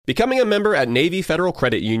Becoming a member at Navy Federal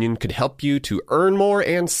Credit Union could help you to earn more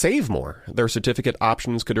and save more. Their certificate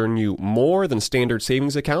options could earn you more than standard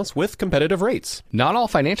savings accounts with competitive rates. Not all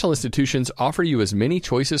financial institutions offer you as many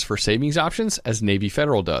choices for savings options as Navy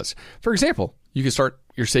Federal does. For example, you can start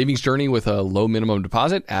your savings journey with a low minimum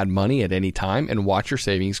deposit, add money at any time, and watch your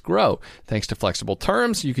savings grow. Thanks to flexible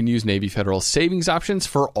terms, you can use Navy Federal's savings options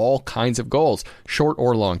for all kinds of goals, short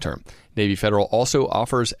or long term. Navy Federal also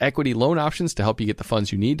offers equity loan options to help you get the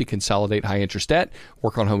funds you need to consolidate high-interest debt,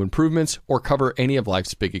 work on home improvements, or cover any of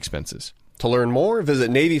life's big expenses. To learn more,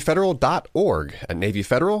 visit NavyFederal.org. At Navy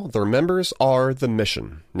Federal, their members are the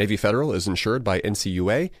mission. Navy Federal is insured by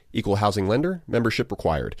NCUA, Equal Housing Lender, membership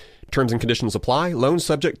required. Terms and conditions apply, loan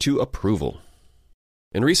subject to approval.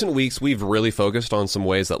 In recent weeks, we've really focused on some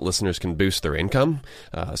ways that listeners can boost their income.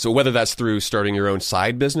 So whether that's through starting your own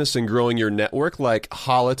side business and growing your network like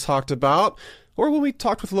Hala talked about, or when we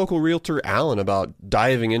talked with local realtor Alan about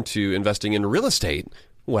diving into investing in real estate,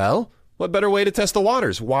 well, what better way to test the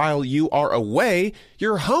waters? While you are away,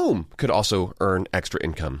 your home could also earn extra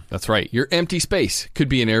income. That's right. Your empty space could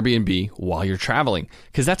be an Airbnb while you're traveling,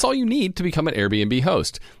 because that's all you need to become an Airbnb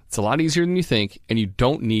host. It's a lot easier than you think, and you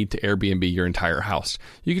don't need to Airbnb your entire house.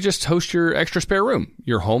 You could just host your extra spare room.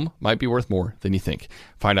 Your home might be worth more than you think.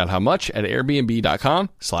 Find out how much at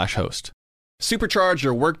airbnb.com/host. Supercharge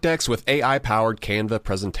your work decks with AI-powered Canva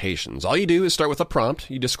presentations. All you do is start with a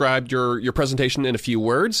prompt. You describe your presentation in a few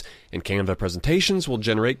words, and Canva presentations will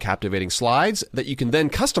generate captivating slides that you can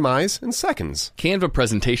then customize in seconds. Canva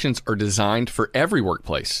presentations are designed for every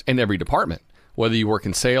workplace and every department. Whether you work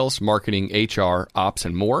in sales, marketing, HR, ops,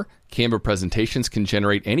 and more, Canva presentations can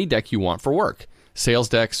generate any deck you want for work. Sales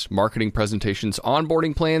decks, marketing presentations,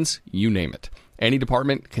 onboarding plans, you name it. Any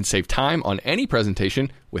department can save time on any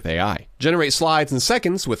presentation with AI. Generate slides in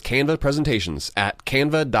seconds with Canva presentations at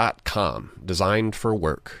canva.com. Designed for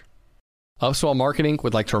work. Upswell Marketing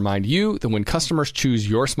would like to remind you that when customers choose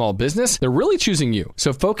your small business, they're really choosing you.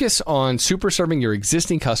 So focus on super serving your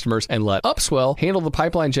existing customers and let Upswell handle the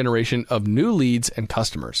pipeline generation of new leads and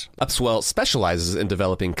customers. Upswell specializes in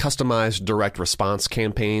developing customized direct response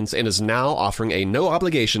campaigns and is now offering a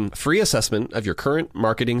no-obligation free assessment of your current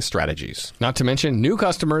marketing strategies. Not to mention, new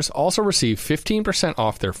customers also receive 15%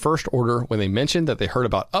 off their first order when they mention that they heard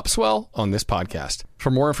about Upswell on this podcast. For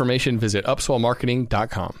more information, visit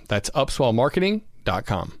upswellmarketing.com. That's upswellmarketing.com.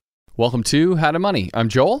 Welcome to How to Money. I'm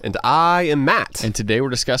Joel. And I am Matt. And today we're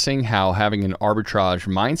discussing how having an arbitrage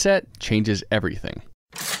mindset changes everything.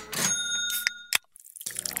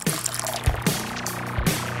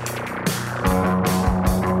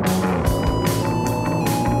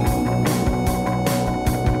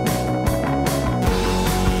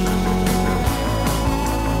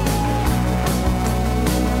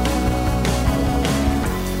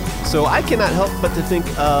 So I cannot help but to think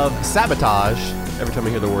of sabotage every time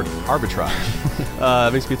I hear the word arbitrage.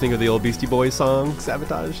 It makes me think of the old Beastie Boys song,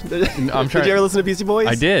 Sabotage. Did you ever listen to Beastie Boys?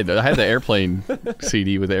 I did. I had the Airplane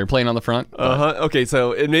CD with the airplane on the front. Okay,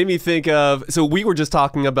 so it made me think of... So we were just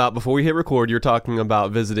talking about, before we hit record, you were talking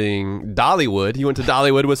about visiting Dollywood. You went to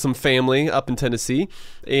Dollywood with some family up in Tennessee,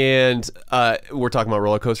 and we're talking about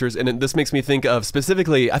roller coasters, and this makes me think of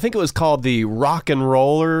specifically, I think it was called the Rock and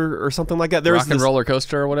Roller or something like that. Rock and Roller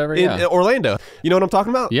Coaster or whatever, in Orlando. You know what I'm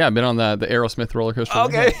talking about? Yeah, I've been on the Aerosmith roller coaster.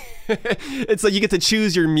 Okay. It's like you get to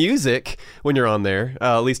choose your music when you're on there.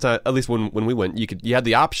 At least when we went, you had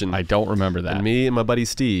the option. I don't remember that. And me and my buddy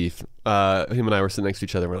Steve, him and I were sitting next to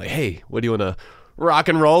each other. We're like, hey, what do you want to rock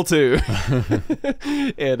and roll to?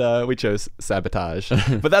 And we chose Sabotage.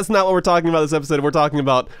 But that's not what we're talking about this episode. We're talking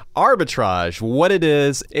about arbitrage, what it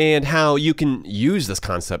is, and how you can use this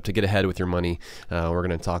concept to get ahead with your money. We're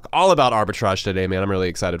going to talk all about arbitrage today, man. I'm really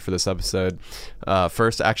excited for this episode.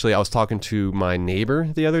 First, actually, I was talking to my neighbor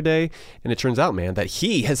the other day, and it turns out, man, that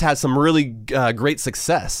he has had some really great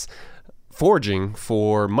success foraging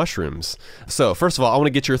for mushrooms. So first of all, I want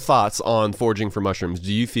to get your thoughts on foraging for mushrooms.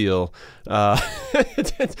 Do you feel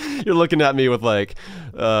you're looking at me with like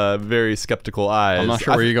very skeptical eyes? I'm not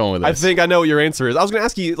sure where you're going with this. I think I know what your answer is. I was going to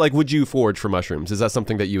ask you, like, would you forage for mushrooms? Is that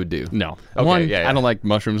something that you would do? No. Okay, I don't like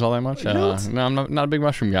mushrooms all that much. No, I'm not a big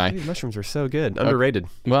mushroom guy. Dude, mushrooms are so good. Underrated.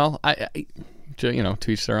 Well, I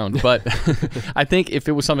to each their own. But I think if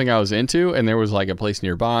it was something I was into and there was like a place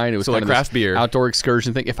nearby and it was so kind like of craft beer, outdoor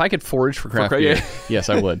excursion thing, if I could forage for craft beer, yes,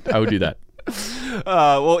 I would. I would do that.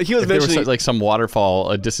 Well, he was If there mentioning was like some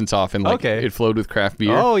waterfall a distance off, and like Okay. it flowed with craft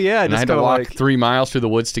beer. Oh, yeah, and I just had to kinda walk like- 3 miles through the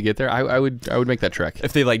woods to get there. I would make that trek.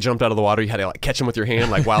 if they like jumped out of the water, you had to like catch them with your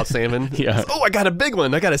hand like wild salmon. Yeah. Oh, I got a big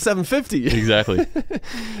one. I got a 750. Exactly.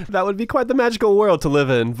 That would be quite the magical world to live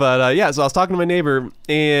in. But yeah, so I was talking to my neighbor,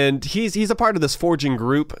 and he's a part of this foraging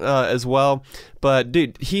group as well. But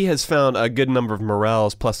dude, he has found a good number of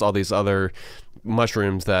morels plus all these other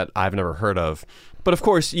mushrooms that I've never heard of. But of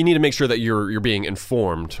course, you need to make sure that you're being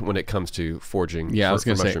informed when it comes to foraging. Yeah, I was for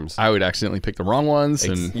going to say, mushrooms. I would accidentally pick the wrong ones.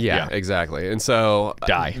 And Yeah, exactly. And so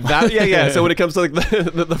Die. So when it comes to like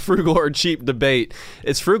the frugal or cheap debate,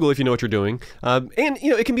 it's frugal if you know what you're doing, and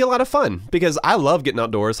it can be a lot of fun because I love getting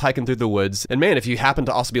outdoors, hiking through the woods, and man, if you happen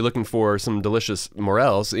to also be looking for some delicious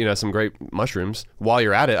morels, some great mushrooms while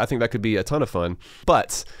you're at it, I think that could be a ton of fun.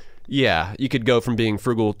 But yeah, you could go from being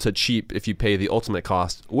frugal to cheap if you pay the ultimate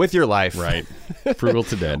cost with your life. Right. Frugal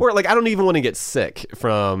to dead. Or like, I don't even want to get sick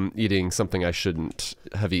from eating something I shouldn't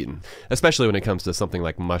have eaten, especially when it comes to something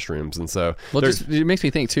like mushrooms. And so, Well, it makes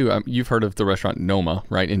me think too. You've heard of the restaurant Noma,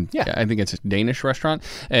 right? And Yeah. I think it's a Danish restaurant,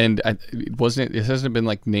 and it hasn't been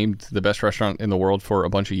like named the best restaurant in the world for a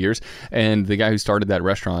bunch of years. And the guy who started that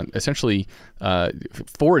restaurant, essentially,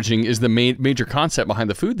 foraging is the major concept behind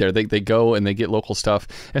the food there. They go and they get local stuff.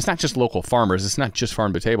 And it's not just local farmers. It's not just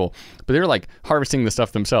farm to table, but they're like harvesting the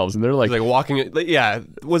stuff themselves, and they're like walking. Yeah,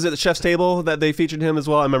 was it the Chef's Table that they featured him as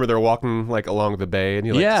well? I remember they were walking like along the bay, and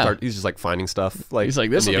he's just like finding stuff. Like he's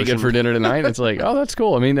like, this in will the be good ocean. for dinner tonight. It's like, oh, that's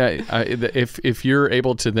cool. I mean, if you're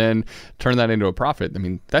able to then turn that into a profit, I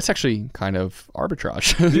mean, that's actually kind of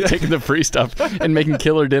arbitrage. Taking the free stuff and making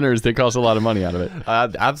killer dinners that cost a lot of money out of it.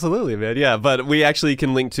 Absolutely, man. Yeah, but we actually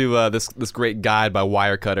can link to this great guide by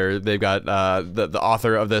Wirecutter. They've got the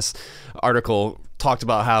author of this article talked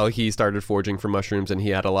about how he started foraging for mushrooms, and he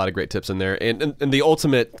had a lot of great tips in there. And the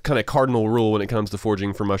ultimate kind of cardinal rule when it comes to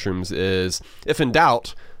foraging for mushrooms is, if in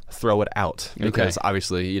doubt, throw it out, because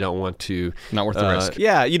obviously you don't want to Not worth the risk.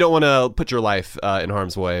 Yeah, you don't want to put your life in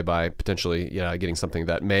harm's way by potentially getting something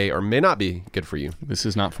that may or may not be good for you. This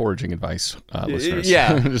is not foraging advice, listeners.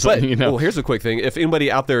 Yeah, Just but letting you know. well, here's a quick thing: if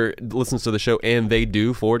anybody out there listens to the show and they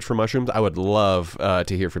do forage for mushrooms, I would love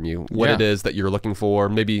to hear from you what Yeah. it is that you're looking for.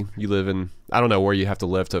 Maybe you live in, I don't know where you have to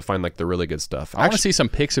live to find like the really good stuff. I want to see some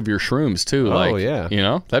pics of your shrooms too. Oh, yeah.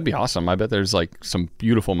 That'd be awesome. I bet there's like some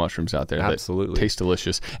beautiful mushrooms out there Absolutely. that taste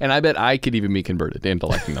delicious, and I bet I could even be converted into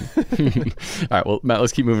liking them. All right, well, Matt,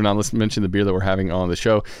 let's keep moving on. Let's mention the beer that we're having on the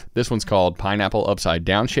show. This one's called Pineapple Upside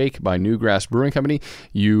Down Shake by Newgrass Brewing Company.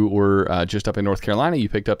 You were just up in North Carolina. You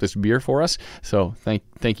picked up this beer for us, so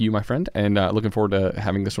thank you, my friend, and looking forward to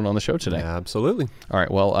having this one on the show today. Absolutely. All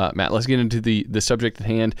right, well, Matt, let's get into the subject at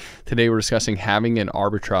hand. Today we're discussing having an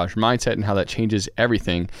arbitrage mindset and how that changes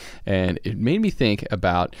everything. And it made me think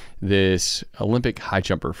about this Olympic high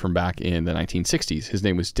jumper from back in the 1960s. His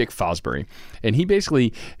name was Dick Fosbury. And he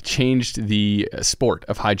basically changed the sport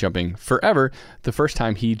of high jumping forever the first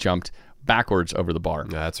time he jumped backwards over the bar.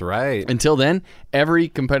 That's right. Until then, every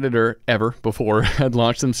competitor ever before had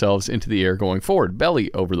launched themselves into the air going forward,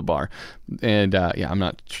 belly over the bar. And I'm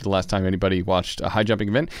not sure the last time anybody watched a high jumping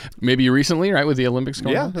event. Maybe recently, right, with the Olympics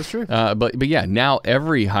going on? Yeah, that's true. But yeah, now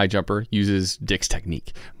every high jumper uses Dick's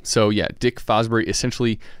technique. So yeah, Dick Fosbury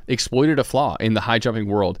essentially exploited a flaw in the high jumping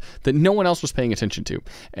world that no one else was paying attention to.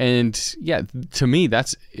 And yeah, to me,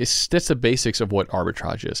 that's the basics of what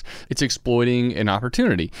arbitrage is. It's exploiting an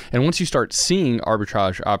opportunity. And once you start seeing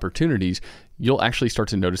arbitrage opportunities, you'll actually start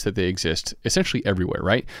to notice that they exist essentially everywhere,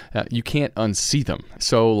 right? You can't unsee them.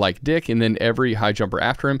 So like Dick and then every high jumper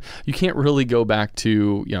after him, you can't really go back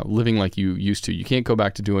to living like you used to. You can't go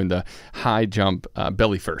back to doing the high jump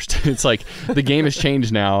belly first. It's like the game has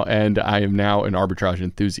changed now, and I am now an arbitrage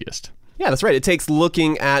enthusiast. Yeah, that's right. It takes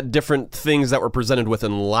looking at different things that were presented with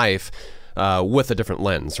in life with a different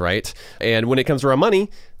lens, right? And when it comes to our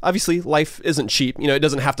money, obviously life isn't cheap. It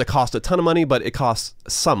doesn't have to cost a ton of money, but it costs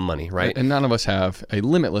some money, right? And none of us have a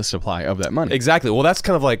limitless supply of that money. Exactly. Well, that's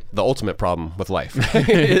kind of like the ultimate problem with life.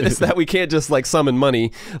 Is that we can't just like summon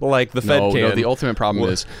money like the Fed can. No, the ultimate problem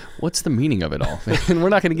is, what's the meaning of it all? And we're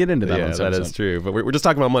not going to get into that. Yeah, on this that episode. is true. But we're just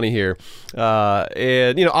talking about money here.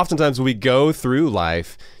 And oftentimes we go through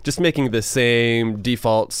life just making the same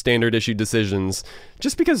default standard issue decisions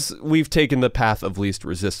just because we've taken the path of least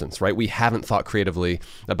resistance, right? We haven't thought creatively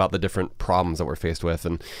about the different problems that we're faced with.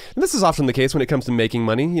 And this is often the case when it comes to making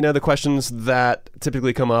money. The questions that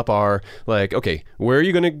typically come up are like, okay, where are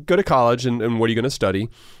you going to go to college and what are you going to study?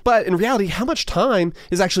 But in reality, how much time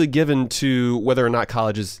is actually given to whether or not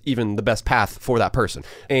college is even the best path for that person?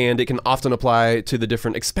 And it can often apply to the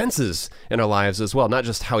different expenses in our lives as well, not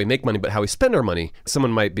just how we make money, but how we spend our money.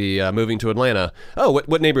 Someone might be moving to Atlanta. Oh,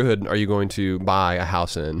 what neighborhood are you going to buy a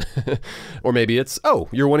house in? Or maybe it's, oh,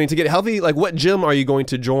 you're wanting to get healthy? Like, what gym are you going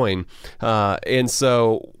to join? And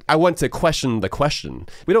so I want to question the question.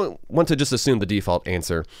 We don't want to just assume the default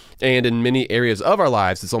answer. And in many areas of our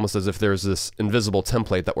lives, it's almost as if there's this invisible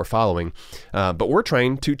template that we're following. But we're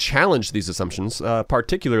trying to challenge these assumptions,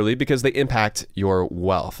 particularly because they impact your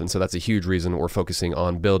wealth. And so that's a huge reason we're focusing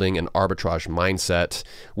on building an arbitrage mindset.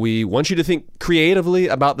 We want you to think creatively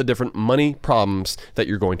about the different money problems that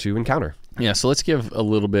you're going to encounter. Yeah, so let's give a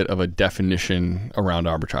little bit of a definition around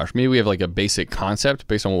arbitrage. Maybe we have like a basic concept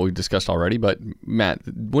based on what we've discussed already, but Matt,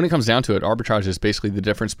 when it comes down to it, arbitrage is basically the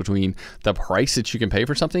difference between the price that you can pay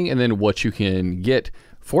for something and then what you can get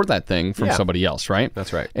for that thing from somebody else, right?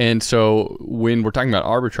 That's right. And so when we're talking about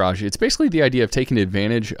arbitrage, it's basically the idea of taking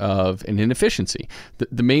advantage of an inefficiency.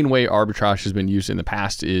 The main way arbitrage has been used in the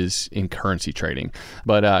past is in currency trading.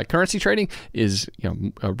 But currency trading is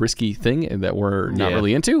a risky thing that we're not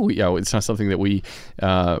really into. It's not something that we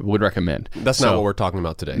would recommend. That's not what we're talking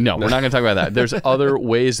about today. No, we're not going to talk about that. There's other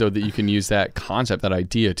ways, though, that you can use that concept, that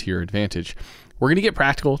idea to your advantage. We're going to get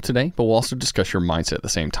practical today, but we'll also discuss your mindset at the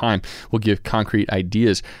same time. We'll give concrete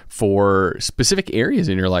ideas for specific areas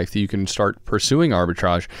in your life that you can start pursuing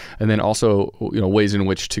arbitrage, and then also ways in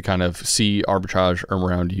which to kind of see arbitrage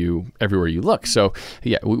around you everywhere you look. So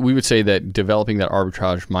yeah, we would say that developing that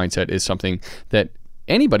arbitrage mindset is something that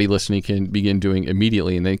anybody listening can begin doing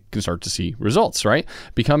immediately, and they can start to see results, right?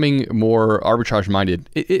 Becoming more arbitrage minded,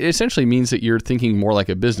 it essentially means that you're thinking more like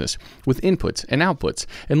a business with inputs and outputs,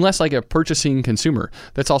 and less like a purchasing consumer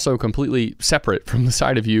that's also completely separate from the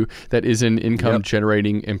side of you that is an income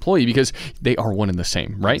generating employee, because they are one and the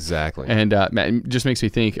same, right? Exactly. And Matt, it just makes me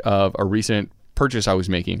think of a recent purchase I was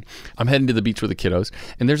making. I'm heading to the beach with the kiddos,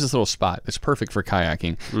 and there's this little spot that's perfect for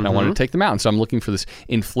kayaking, and I wanted to take them out. And so I'm looking for this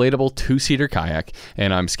inflatable 2-seater kayak,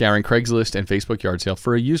 and I'm scouring Craigslist and Facebook yard sale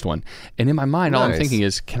for a used one. And in my mind, all I'm thinking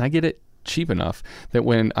is, can I get it cheap enough that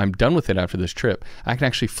when I'm done with it after this trip, I can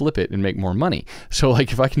actually flip it and make more money? So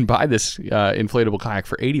like, if I can buy this inflatable kayak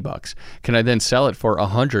for $80, can I then sell it for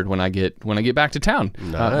 $100 when I get back to town?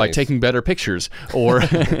 By taking better pictures, or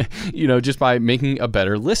just by making a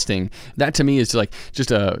better listing? That to me is like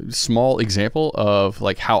just a small example of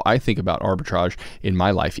like how I think about arbitrage in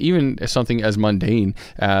my life, even something as mundane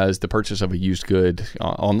as the purchase of a used good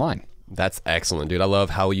online. That's excellent, dude. I love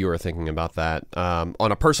how you are thinking about that on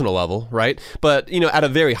a personal level, right? But, at a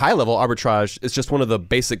very high level, arbitrage is just one of the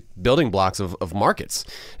basic building blocks of markets.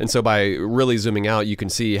 And so by really zooming out, you can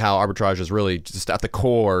see how arbitrage is really just at the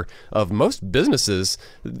core of most businesses,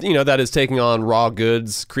 that is taking on raw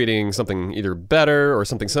goods, creating something either better or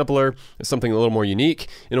something simpler, something a little more unique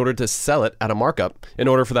in order to sell it at a markup in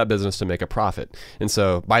order for that business to make a profit. And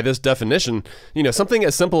so by this definition, something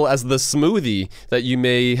as simple as the smoothie that you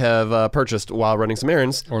may have purchased while running some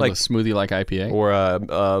errands, or like the smoothie like IPA, or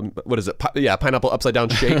what is it? Pineapple upside down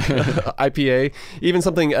shake IPA. Even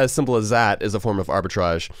something as simple as that is a form of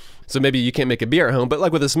arbitrage. So maybe you can't make a beer at home, but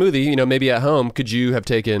like with a smoothie, maybe at home, could you have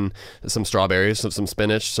taken some strawberries, some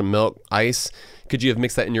spinach, some milk, ice? Could you have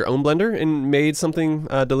mixed that in your own blender and made something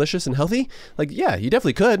delicious and healthy? Like, yeah, you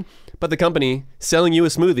definitely could. But the company selling you a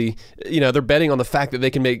smoothie, they're betting on the fact that they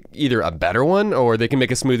can make either a better one or they can make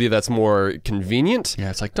a smoothie that's more convenient. Yeah,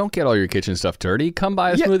 it's like, don't get all your kitchen stuff dirty. Come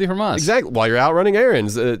buy a smoothie from us. Exactly. While you're out running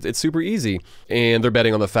errands, it's super easy. And they're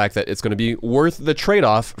betting on the fact that it's going to be worth the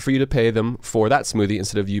trade-off for you to pay them for that smoothie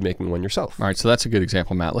instead of you making one yourself. All right, so that's a good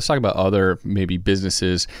example, Matt. Let's talk about other maybe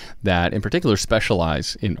businesses that in particular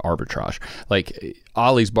specialize in arbitrage. Like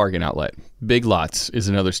Ollie's Bargain Outlet, Big Lots is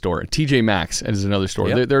another store, TJ Maxx is another store.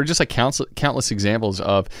 Yep. There are just like countless examples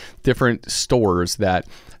of different stores that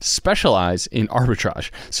specialize in arbitrage.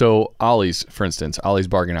 So Ollie's, for instance, Ollie's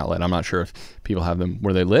Bargain Outlet. I'm not sure if people have them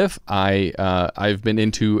where they live. I've been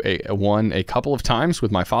into a couple of times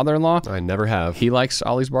with my father-in-law. I never have. He likes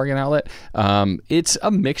Ollie's Bargain Outlet. It's a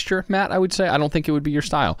mixture, Matt, I would say. I don't think it would be your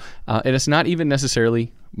style. And it's not even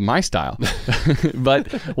necessarily my style.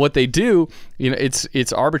 But what they do, it's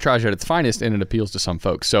arbitrage at its finest, and it appeals to some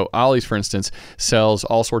folks. So Ollie's, for instance, sells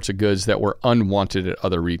all sorts of goods that were unwanted at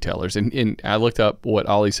other retailers. And I looked up what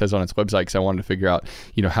Ollie says on its website because I wanted to figure out,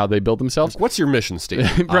 how they build themselves. What's your mission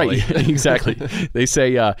statement, Right, exactly. They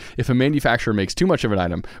say if a manufacturer makes too much of an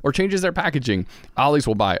item or changes their packaging, Ollie's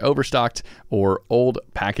will buy overstocked or old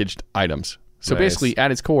packaged items. So basically,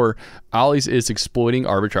 at its core, Ollie's is exploiting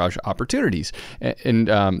arbitrage opportunities. And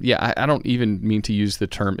I don't even mean to use the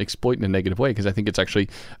term exploit in a negative way because I think it's actually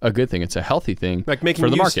a good thing. It's a healthy thing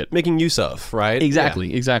for the market. Making use of, right?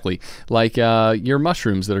 Exactly. Like your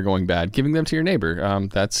mushrooms that are going bad, giving them to your neighbor.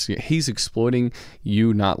 He's exploiting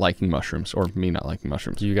you not liking mushrooms or me not liking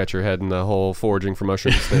mushrooms. You got your head in the whole foraging for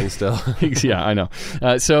mushrooms thing still. Yeah, I know.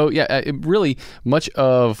 Really much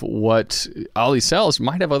of what Ollie sells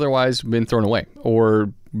might have otherwise been thrown away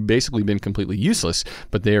or basically been completely useless,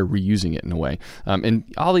 but they are reusing it in a way. And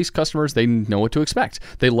all these customers, they know what to expect.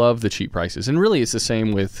 They love the cheap prices. And really, it's the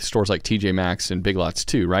same with stores like TJ Maxx and Big Lots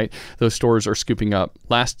too, right? Those stores are scooping up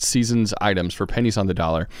last season's items for pennies on the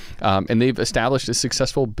dollar. And they've established a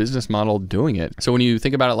successful business model doing it. So when you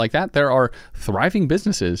think about it like that, there are thriving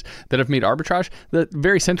businesses that have made arbitrage the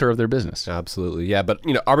very center of their business. Absolutely. Yeah. But,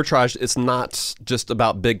 arbitrage, it's not just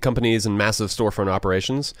about big companies and massive storefront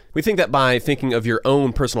operations. We think that by thinking of your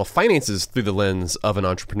own personal finances through the lens of an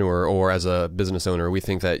entrepreneur or as a business owner, we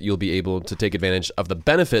think that you'll be able to take advantage of the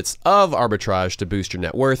benefits of arbitrage to boost your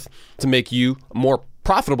net worth, to make you more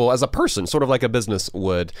profitable as a person, sort of like a business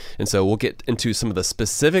would. And so we'll get into some of the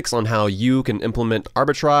specifics on how you can implement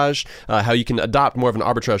arbitrage, how you can adopt more of an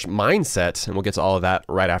arbitrage mindset, and we'll get to all of that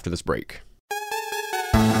right after this break.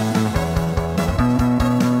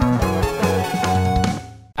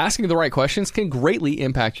 Asking the right questions can greatly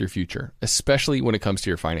impact your future, especially when it comes to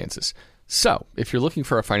your finances. So, if you're looking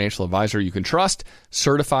for a financial advisor you can trust,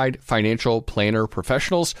 certified financial planner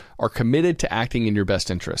professionals are committed to acting in your best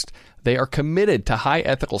interest. They are committed to high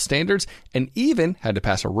ethical standards and even had to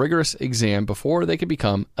pass a rigorous exam before they could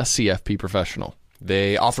become a CFP professional.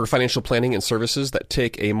 They offer financial planning and services that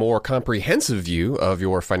take a more comprehensive view of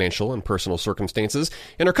your financial and personal circumstances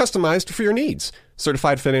and are customized for your needs.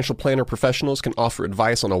 Certified financial planner professionals can offer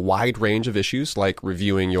advice on a wide range of issues like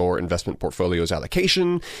reviewing your investment portfolio's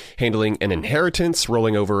allocation, handling an inheritance,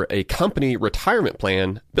 rolling over a company retirement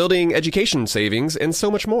plan, building education savings, and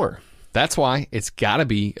so much more. That's why it's got to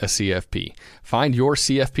be a CFP. Find your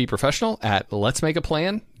CFP professional at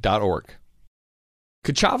letsmakeaplan.org.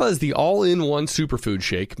 Kachava is the all-in-one superfood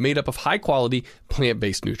shake made up of high-quality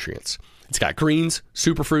plant-based nutrients. It's got greens,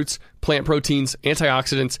 superfruits, plant proteins,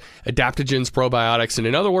 antioxidants, adaptogens, probiotics, and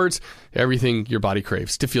in other words, everything your body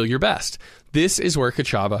craves to feel your best. This is where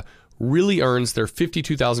Kachava really earns their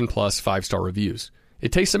 52,000 plus 5-star reviews.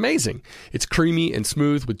 It tastes amazing. It's creamy and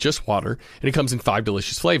smooth with just water, and it comes in 5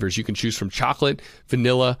 delicious flavors. You can choose from chocolate,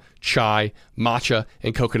 vanilla, chai, matcha,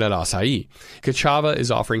 and coconut acai. Kachava is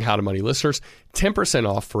offering How to Money listeners 10%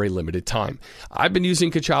 off for a limited time. I've been using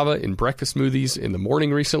Kachava in breakfast smoothies in the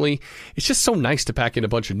morning recently. It's just so nice to pack in a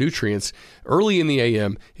bunch of nutrients early in the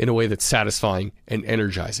AM in a way that's satisfying and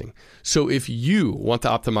energizing. So if you want to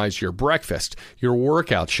optimize your breakfast, your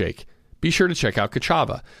workout shake, be sure to check out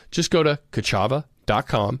Kachava. Just go to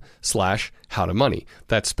kachava.com/howtomoney.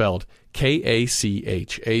 That's spelled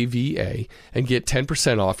Kachava and get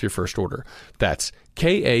 10% off your first order. That's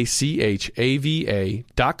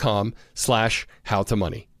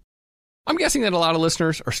Kachava.com/howtomoney. I'm guessing that a lot of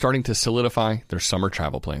listeners are starting to solidify their summer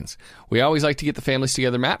travel plans. We always like to get the families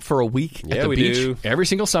together, Matt, for a week at the beach every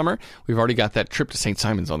single summer. We've already got that trip to St.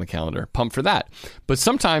 Simon's on the calendar. Pumped for that. But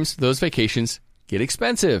sometimes those vacations get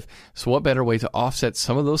expensive. So what better way to offset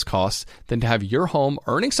some of those costs than to have your home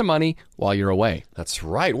earning some money while you're away? That's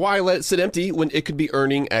right. Why let it sit empty when it could be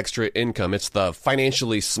earning extra income? It's the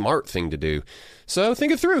financially smart thing to do. So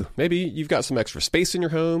think it through. Maybe you've got some extra space in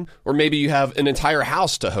your home, or maybe you have an entire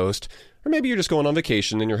house to host, or maybe you're just going on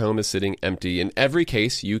vacation and your home is sitting empty. In every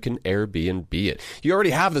case, you can Airbnb it. You already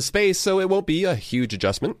have the space, so it won't be a huge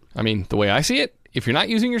adjustment. I mean, the way I see it, if you're not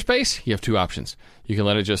using your space, you have two options. You can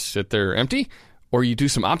let it just sit there empty, or you do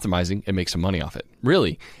some optimizing and make some money off it.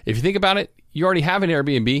 Really, if you think about it, you already have an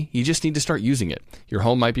Airbnb. You just need to start using it. Your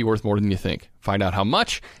home might be worth more than you think. Find out how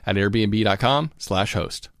much at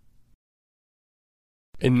airbnb.com/host.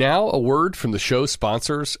 And now a word from the show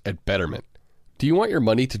sponsors at Betterment. Do you want your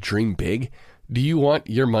money to dream big? Do you want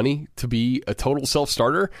your money to be a total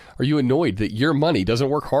self-starter? Are you annoyed that your money doesn't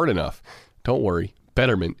work hard enough? Don't worry,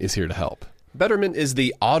 Betterment is here to help. Betterment is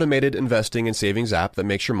the automated investing and savings app that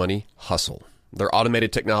makes your money hustle. Their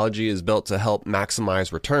automated technology is built to help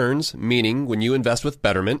maximize returns, meaning when you invest with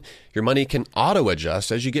Betterment, your money can auto-adjust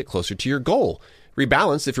as you get closer to your goal.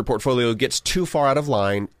 Rebalance if your portfolio gets too far out of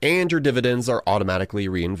line and your dividends are automatically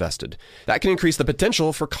reinvested. That can increase the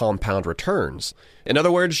potential for compound returns. In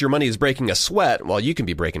other words, your money is breaking a sweat while you can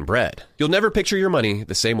be breaking bread. You'll never picture your money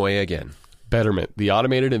the same way again. Betterment, the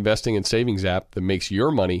automated investing and savings app that makes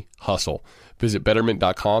your money hustle. Visit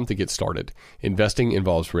Betterment.com to get started. Investing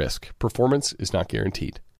involves risk. Performance is not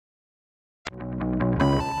guaranteed. All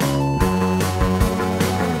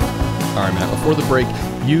right, Matt, before the break,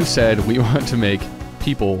 you said we want to make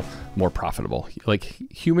people more profitable, like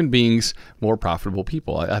human beings, more profitable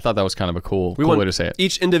people. I thought that was kind of a cool way to say it.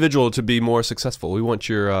 Each individual to be more successful. We want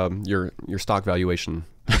your stock valuation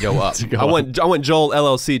to go up. I want Joel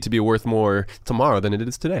LLC to be worth more tomorrow than it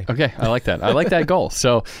is today. Okay, I like that. I like that goal.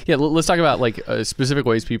 So yeah, let's talk about specific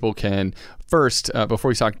ways people can. First, before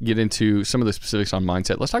we get into some of the specifics on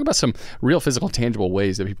mindset, let's talk about some real physical, tangible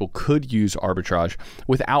ways that people could use arbitrage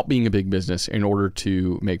without being a big business in order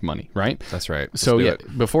to make money, right? That's right. So yeah,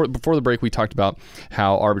 before the break, we talked about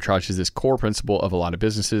how arbitrage is this core principle of a lot of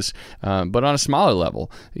businesses, but on a smaller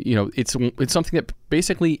level, it's something that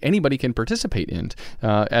basically anybody can participate in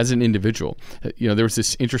as an individual. There was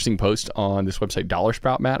this interesting post on this website, Dollar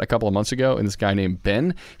Sprout, Matt, a couple of months ago, and this guy named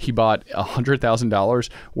Ben, he bought $100,000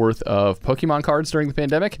 worth of Pokemon cards during the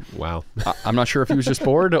pandemic. Wow. I'm not sure if he was just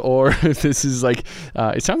bored or if this is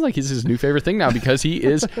it sounds like it's his new favorite thing now because he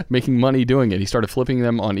is making money doing it. He started flipping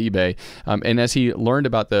them on eBay. And as he learned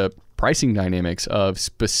about the pricing dynamics of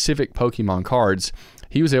specific Pokemon cards,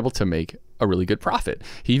 he was able to make a really good profit.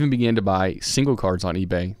 He even began to buy single cards on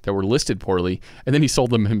eBay that were listed poorly, and then he sold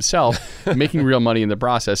them himself, making real money in the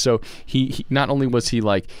process. So he not only was he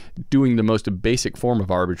doing the most basic form of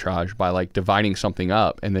arbitrage by dividing something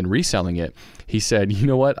up and then reselling it, he said, you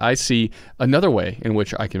know what? I see another way in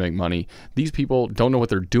which I can make money. These people don't know what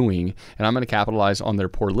they're doing, and I'm going to capitalize on their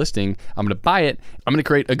poor listing. I'm going to buy it. I'm going to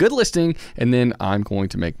create a good listing, and then I'm going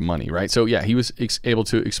to make money, right? So yeah, he was able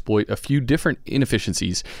to exploit a few different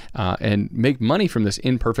inefficiencies and make money from this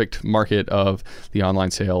imperfect market of the online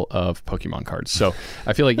sale of Pokemon cards. So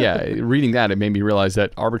I feel reading that, it made me realize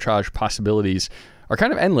that arbitrage possibilities are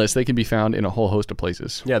kind of endless. They can be found in a whole host of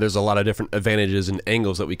places. Yeah, there's a lot of different advantages and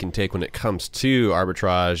angles that we can take when it comes to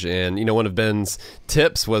arbitrage. And, one of Ben's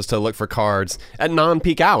tips was to look for cards at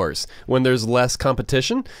non-peak hours when there's less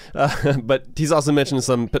competition. But he's also mentioned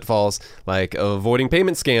some pitfalls like avoiding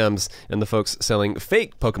payment scams and the folks selling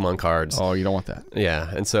fake Pokemon cards. Oh, you don't want that. Yeah,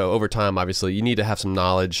 and so over time, obviously, you need to have some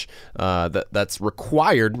knowledge that's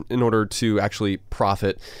required in order to actually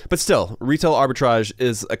profit. But still, retail arbitrage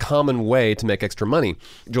is a common way to make extra money.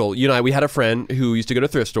 Joel, you and I, we had a friend who used to go to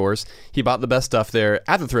thrift stores. He bought the best stuff there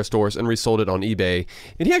at the thrift stores and resold it on eBay.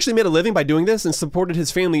 And he actually made a living by doing this and supported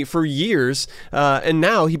his family for years. And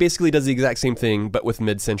now he basically does the exact same thing, but with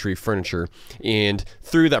mid-century furniture. And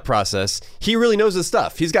through that process, he really knows his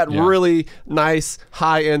stuff. He's got really nice,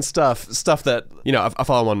 high-end stuff that, I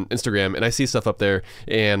follow him on Instagram and I see stuff up there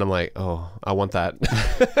and I'm like, oh, I want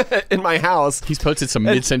that in my house. He's posted some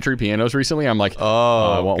mid-century pianos recently. I'm like,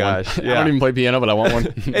 oh, I want gosh. one. Yeah. I don't even play piano, but I want one.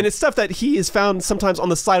 And it's stuff that he has found sometimes on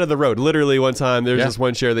the side of the road. Literally one time, there's this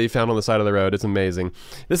one chair that he found on the side of the road. It's amazing.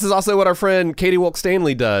 This is also what our friend Katie Wilk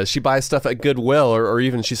Stanley does. She buys stuff at Goodwill or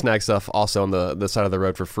even she snags stuff also on the side of the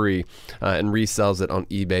road for free and resells it on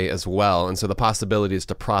eBay as well. And so the possibilities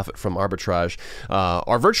to profit from arbitrage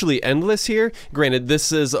are virtually endless here. Granted,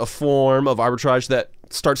 this is a form of arbitrage that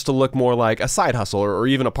starts to look more like a side hustle or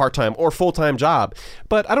even a part-time or full-time job.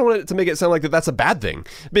 But I don't want it to make it sound like that's a bad thing.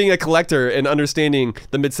 Being a collector and understanding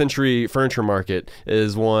the mid-century furniture market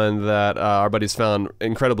is one that our buddy's found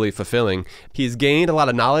incredibly fulfilling. He's gained a lot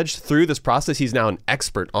of knowledge through this process. He's now an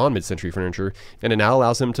expert on mid-century furniture, and it now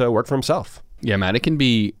allows him to work for himself. Yeah, Matt, it can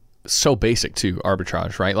be so basic to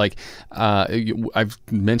arbitrage, right? I've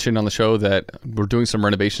mentioned on the show that we're doing some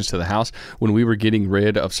renovations to the house. When we were getting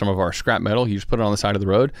rid of some of our scrap metal, you just put it on the side of the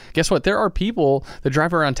road. Guess what? There are people that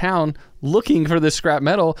drive around town looking for this scrap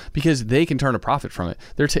metal because they can turn a profit from it.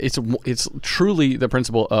 It's truly the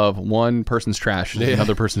principle of one person's trash is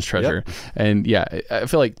another person's treasure. Yep. And I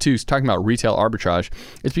feel like too, talking about retail arbitrage,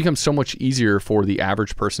 it's become so much easier for the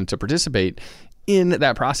average person to participate in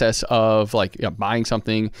that process of like buying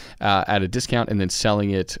something at a discount and then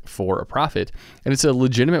selling it for a profit. And it's a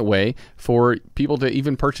legitimate way for people to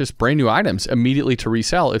even purchase brand new items immediately to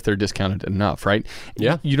resell if they're discounted enough, right?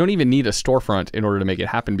 Yeah. You don't even need a storefront in order to make it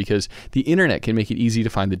happen because the internet can make it easy to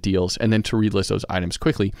find the deals and then to relist those items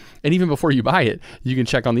quickly. And even before you buy it, you can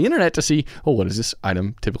check on the internet to see, oh, what is this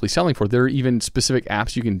item typically selling for? There are even specific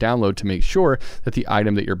apps you can download to make sure that the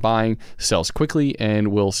item that you're buying sells quickly and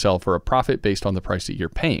will sell for a profit based on the price that you're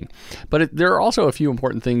paying. But there are also a few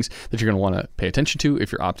important things that you're going to want to pay attention to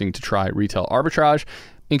if you're opting to try retail arbitrage.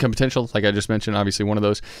 Income potential, like I just mentioned, obviously one of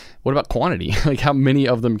those. What about quantity? Like how many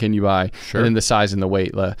of them can you buy? Sure. And then the size and the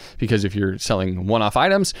weight. Because if you're selling one-off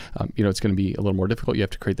items, it's going to be a little more difficult. You have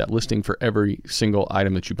to create that listing for every single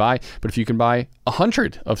item that you buy. But if you can buy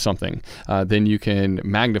 100 of something, then you can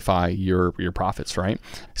magnify your profits, right?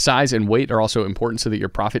 Size and weight are also important so that your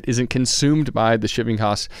profit isn't consumed by the shipping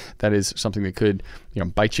costs. That is something that could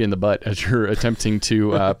bite you in the butt as you're attempting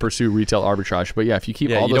to pursue retail arbitrage. But yeah, if you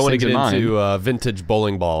keep all those things in mind. You don't want to get into vintage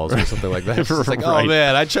bowling balls or something like that. It's just like, oh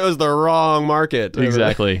man, I chose the wrong market.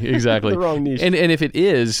 Exactly. The wrong niche. And if it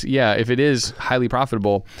is highly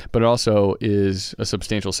profitable, but it also is a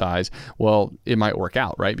substantial size, well, it might work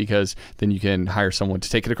out, right? Because then you can hire someone to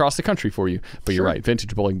take it across the country for you. But you're right,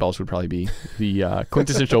 vintage bowling balls would probably be the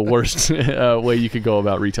quintessential worst way you could go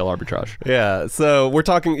about retail arbitrage. Yeah. So we're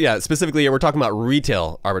talking, specifically, we're talking about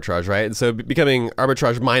retail arbitrage, right? And so becoming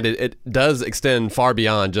arbitrage minded, it does extend far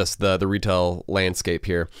beyond just the retail landscape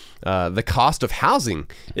here. The cost of housing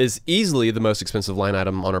is easily the most expensive line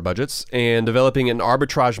item on our budgets, and developing an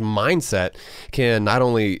arbitrage mindset can not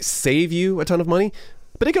only save you a ton of money,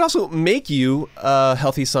 but it can also make you a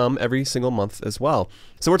healthy sum every single month as well.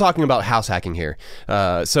 So we're talking about house hacking here.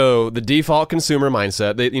 So the default consumer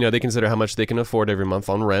mindset, they consider how much they can afford every month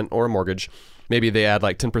on rent or a mortgage. Maybe they add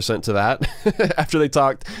like 10% to that after they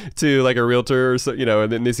talked to like a realtor or so, and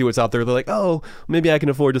then they see what's out there. They're like, oh, maybe I can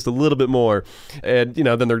afford just a little bit more. And,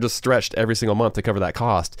 then they're just stretched every single month to cover that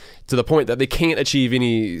cost to the point that they can't achieve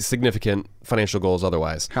any significant financial goals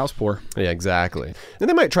otherwise. House poor. Yeah, exactly. And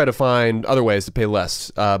they might try to find other ways to pay less,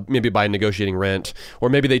 maybe by negotiating rent, or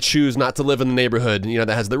maybe they choose not to live in the neighborhood,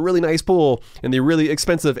 that has the really nice pool and the really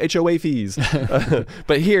expensive HOA fees.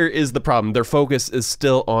 But here is the problem. Their focus is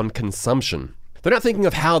still on consumption. They're not thinking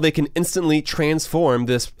of how they can instantly transform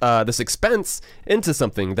this expense into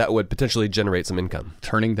something that would potentially generate some income.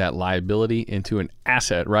 Turning that liability into an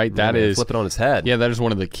asset, right? Flip it on its head. Yeah, that is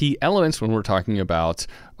one of the key elements when we're talking about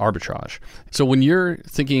arbitrage. So when you're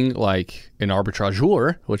thinking like an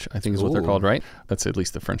arbitrageur, which I think is what they're called, right? That's at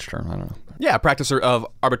least the French term. I don't know. Yeah, practicer of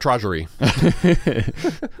arbitragery.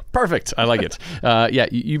 Perfect. I like it.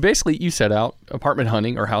 You set out apartment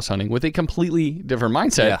hunting or house hunting with a completely different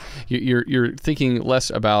mindset. Yeah. You're thinking less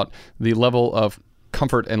about the level of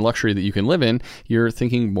comfort and luxury that you can live in. You're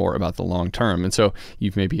thinking more about the long term. And so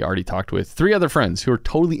you've maybe already talked with 3 other friends who are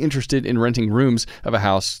totally interested in renting rooms of a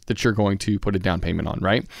house that you're going to put a down payment on,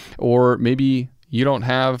 right? Or maybe you don't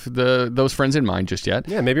have those friends in mind just yet.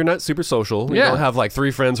 Yeah, maybe you're not super social. You don't have like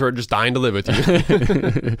 3 friends who are just dying to live with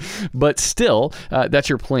you. But still, that's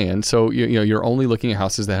your plan. So you're only looking at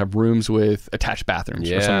houses that have rooms with attached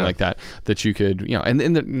bathrooms or something like that you could,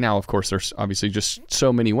 and now of course there's obviously just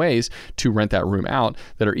so many ways to rent that room out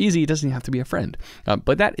that are easy. It doesn't have to be a friend.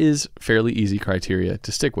 But that is fairly easy criteria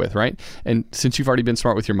to stick with, right? And since you've already been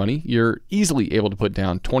smart with your money, you're easily able to put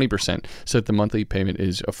down 20% so that the monthly payment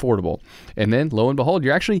is affordable. And then lo and behold,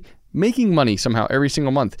 you're actually making money somehow every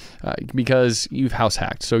single month because you've house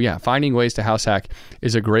hacked. So yeah, finding ways to house hack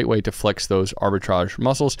is a great way to flex those arbitrage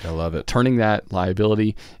muscles. I love it. Turning that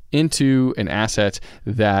liability into an asset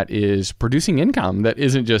that is producing income that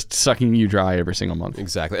isn't just sucking you dry every single month.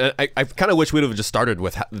 Exactly. And I kind of wish we'd have just started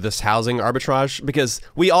with this housing arbitrage, because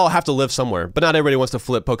we all have to live somewhere, but not everybody wants to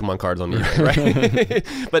flip Pokemon cards on eBay,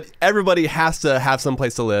 right? But everybody has to have some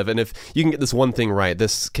place to live. And if you can get this one thing right,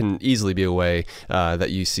 this can easily be a way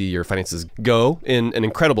that you see your finances go in an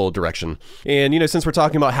incredible direction. And, since we're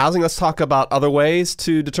talking about housing, let's talk about other ways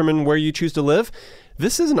to determine where you choose to live.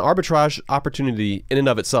 This is an arbitrage opportunity in and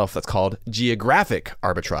of itself that's called geographic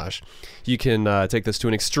arbitrage. You can take this to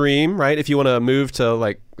an extreme, right? If you want to move to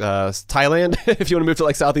like Thailand, if you want to move to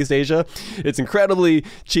like Southeast Asia, it's incredibly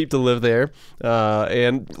cheap to live there.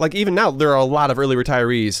 And like even now, there are a lot of early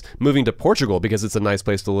retirees moving to Portugal because it's a nice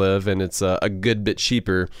place to live and it's a good bit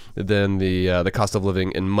cheaper than the cost of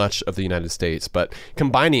living in much of the United States. But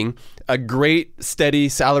combining a great, steady,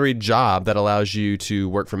 salaried job that allows you to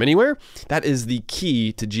work from anywhere, that is the key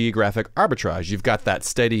key to geographic arbitrage. You've got that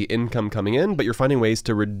steady income coming in, but you're finding ways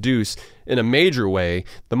to reduce in a major way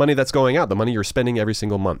the money that's going out, the money you're spending every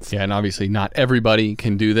single month. Yeah, and obviously not everybody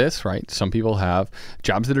can do this, right? Some people have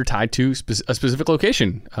jobs that are tied to a specific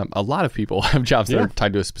location. A lot of people have jobs that are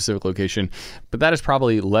tied to a specific location, but that is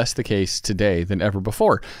probably less the case today than ever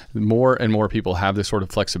before. More and more people have this sort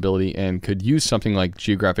of flexibility and could use something like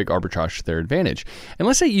geographic arbitrage to their advantage. And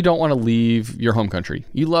let's say you don't want to leave your home country.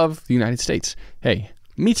 You love the United States. Hey,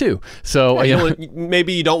 me too. So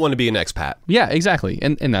maybe you don't want to be an expat. Yeah, exactly,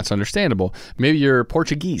 and that's understandable. Maybe your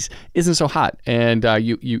Portuguese isn't so hot, and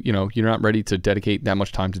you're not ready to dedicate that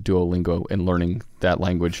much time to Duolingo and learning that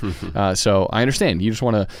language. So I understand. You just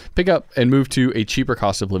want to pick up and move to a cheaper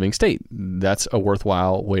cost of living state. That's a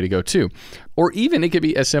worthwhile way to go too. Or even it could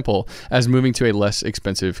be as simple as moving to a less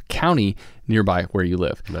expensive county nearby where you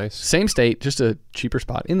live. Nice. Same state, just a cheaper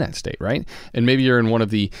spot in that state, right? And maybe you're in one of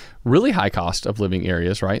the really high cost of living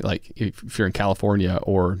areas, right? Like if you're in California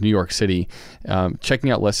or New York City,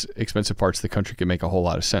 checking out less expensive parts of the country can make a whole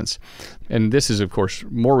lot of sense. And this is, of course,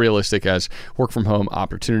 more realistic as work from home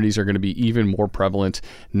opportunities are going to be even more prevalent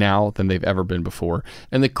now than they've ever been before.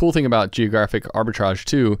 And the cool thing about geographic arbitrage,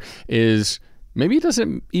 too, is maybe it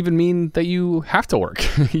doesn't even mean that you have to work.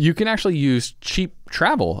 You can actually use cheap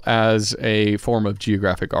travel as a form of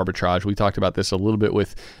geographic arbitrage. We talked about this a little bit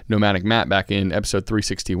with Nomadic Matt back in episode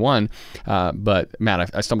 361. But Matt,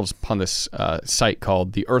 I stumbled upon this site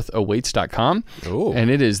called theearthawaits.com. Ooh. And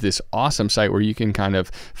it is this awesome site where you can kind of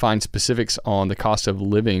find specifics on the cost of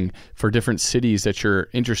living for different cities that you're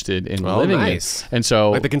interested in living in. And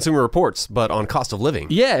so, like the Consumer Reports, but on cost of living.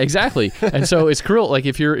 Yeah, exactly. And so it's cool. Like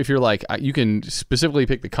if you're like, you can specifically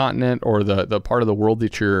pick the continent or the part of the world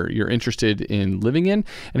that you're interested in living in,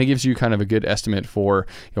 and it gives you kind of a good estimate for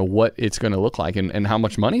what it's going to look like and how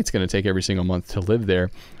much money it's going to take every single month to live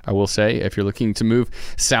there. I will say, if you're looking to move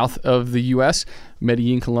south of the U.S.,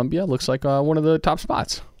 Medellin, Colombia looks like one of the top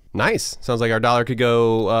spots. Nice. Sounds like our dollar could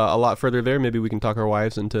go a lot further there. Maybe we can talk our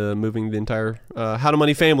wives into moving the entire How to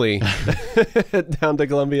Money family down to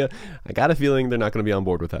Colombia. I got a feeling they're not going to be on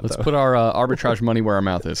board with that. Let's put our arbitrage money where our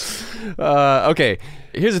mouth is. Okay.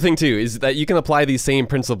 Here's the thing, too, is that you can apply these same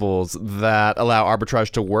principles that allow arbitrage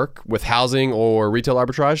to work with housing or retail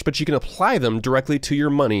arbitrage, but you can apply them directly to your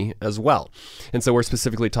money as well. And so we're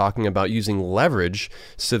specifically talking about using leverage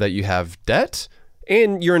so that you have debt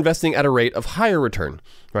and you're investing at a rate of higher return,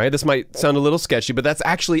 right? This might sound a little sketchy, but that's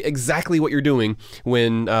actually exactly what you're doing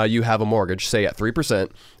when you have a mortgage, say at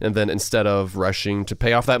 3%, and then instead of rushing to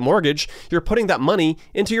pay off that mortgage, you're putting that money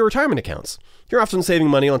into your retirement accounts. You're often saving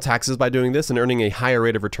money on taxes by doing this and earning a higher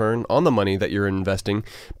rate of return on the money that you're investing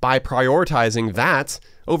by prioritizing that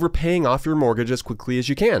over paying off your mortgage as quickly as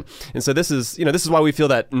you can. And so this is why we feel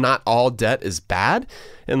that not all debt is bad.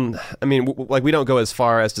 And I mean, we don't go as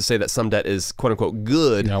far as to say that some debt is quote unquote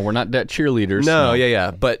good. No, we're not debt cheerleaders. No.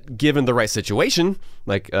 But given the right situation,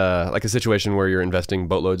 like a situation where you're investing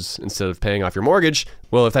boatloads instead of paying off your mortgage,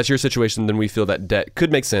 well, if that's your situation, then we feel that debt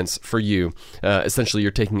could make sense for you. Essentially,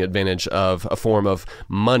 you're taking advantage of a form of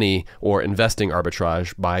money or investing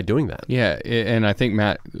arbitrage by doing that. Yeah, and I think,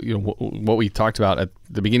 Matt, what we talked about at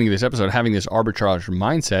the beginning of this episode, having this arbitrage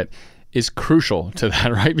mindset is crucial to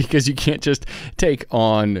that, right? Because you can't just take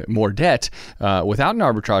on more debt without an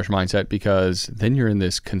arbitrage mindset, because then you're in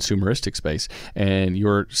this consumeristic space and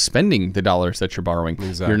you're spending the dollars that you're borrowing.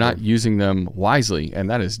 Exactly. You're not using them wisely, and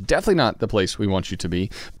that is definitely not the place we want you to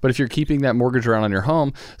be. But if you're keeping that mortgage around on your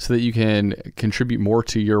home so that you can contribute more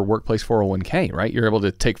to your workplace 401k, right? You're able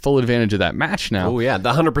to take full advantage of that match now. Oh yeah,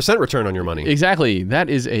 the 100% return on your money. Exactly. That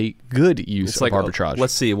is a good use of arbitrage.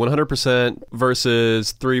 Let's see, 100%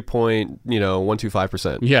 versus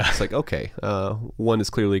 3.125%. Yeah. It's like, okay, one is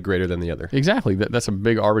clearly greater than the other. Exactly. That's a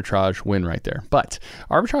big arbitrage win right there. But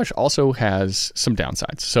arbitrage also has some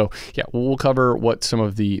downsides. So yeah, we'll cover what some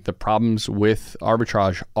of the problems with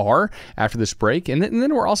arbitrage are after this break. And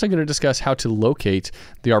then we're also going to discuss how to locate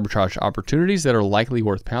the arbitrage opportunities that are likely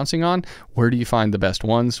worth pouncing on. Where do you find the best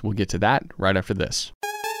ones? We'll get to that right after this.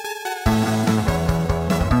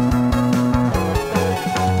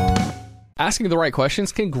 Asking the right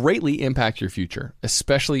questions can greatly impact your future,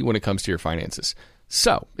 especially when it comes to your finances.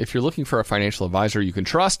 So, if you're looking for a financial advisor you can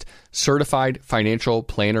trust, certified financial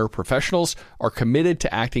planner professionals are committed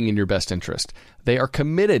to acting in your best interest. They are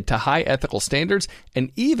committed to high ethical standards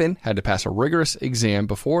and even had to pass a rigorous exam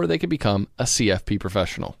before they could become a CFP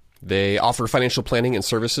professional. They offer financial planning and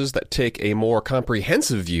services that take a more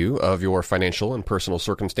comprehensive view of your financial and personal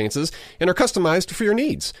circumstances and are customized for your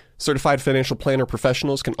needs. Certified financial planner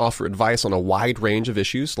professionals can offer advice on a wide range of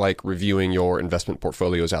issues like reviewing your investment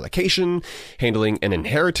portfolio's allocation, handling an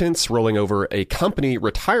inheritance, rolling over a company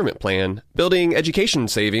retirement plan, building education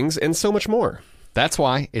savings, and so much more. That's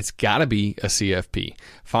why it's got to be a CFP.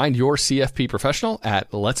 Find your CFP professional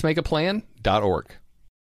at letsmakeaplan.org.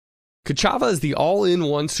 Kachava is the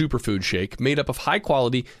all-in-one superfood shake made up of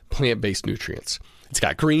high-quality plant-based nutrients. It's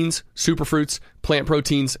got greens, superfruits, plant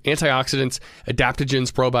proteins, antioxidants,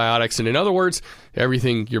 adaptogens, probiotics, and in other words,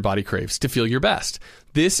 everything your body craves to feel your best.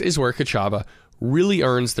 This is where Kachava really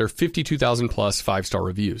earns their 52,000 plus 5-star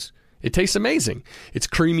reviews. It tastes amazing. It's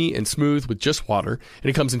creamy and smooth with just water, and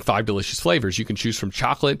it comes in 5 delicious flavors. You can choose from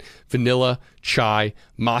chocolate, vanilla, chai,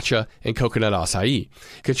 matcha, and coconut acai.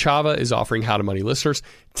 Kachava is offering How to Money listeners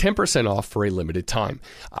 10% off for a limited time.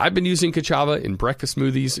 I've been using Kachava in breakfast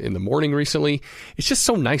smoothies in the morning recently. It's just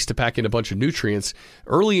so nice to pack in a bunch of nutrients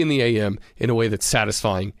early in the AM in a way that's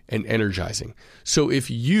satisfying and energizing. So if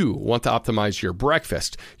you want to optimize your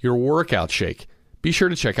breakfast, your workout shake, be sure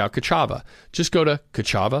to check out Kachava. Just go to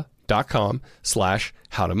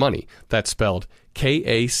kachava.com/howtomoney. That's spelled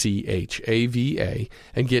Kachava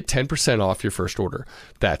and get 10% off your first order.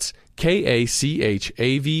 That's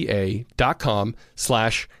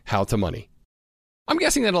kachava.com/howtomoney. I'm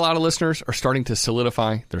guessing that a lot of listeners are starting to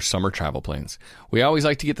solidify their summer travel plans. We always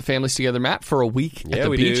like to get the families together, Matt, for a week at the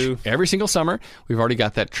beach every single summer. We've already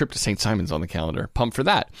got that trip to St. Simon's on the calendar. Pumped for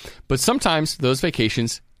that. But sometimes those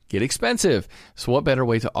vacations get expensive. So what better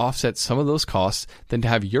way to offset some of those costs than to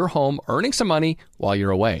have your home earning some money while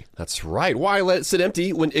you're away? That's right. Why let it sit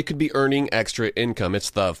empty when it could be earning extra income? It's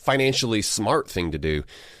the financially smart thing to do.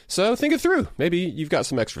 So think it through. Maybe you've got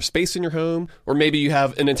some extra space in your home, or maybe you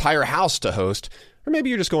have an entire house to host, or maybe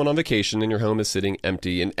you're just going on vacation and your home is sitting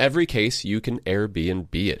empty. In every case, you can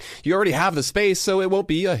Airbnb it. You already have the space, so it won't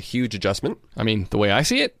be a huge adjustment. I mean, the way I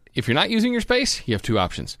see it, if you're not using your space, you have 2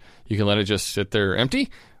 options. You can let it just sit there empty,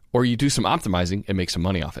 or you do some optimizing and make some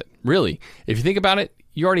money off it. Really, if you think about it,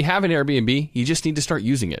 you already have an Airbnb. You just need to start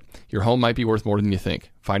using it. Your home might be worth more than you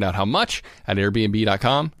think. Find out how much at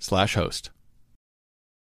airbnb.com/host.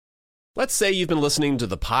 Let's say you've been listening to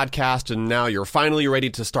the podcast and now you're finally ready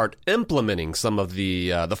to start implementing some of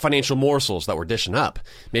the financial morsels that we're dishing up.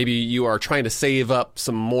 Maybe you are trying to save up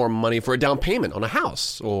some more money for a down payment on a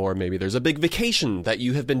house, or maybe there's a big vacation that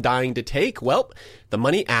you have been dying to take. Well, the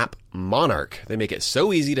money app Monarch. They make it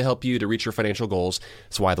so easy to help you to reach your financial goals.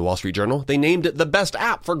 That's why the Wall Street Journal, they named it the best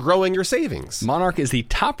app for growing your savings. Monarch is the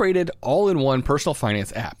top-rated all-in-one personal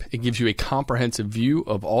finance app. It gives you a comprehensive view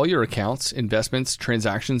of all your accounts, investments,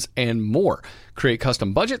 transactions, and more. Create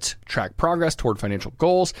custom budgets, track progress toward financial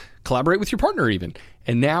goals, collaborate with your partner even.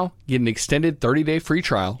 And now get an extended 30-day free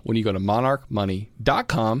trial when you go to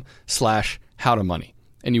monarchmoney.com/howtomoney.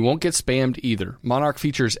 And you won't get spammed either. Monarch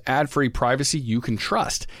features ad-free privacy you can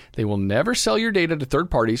trust. They will never sell your data to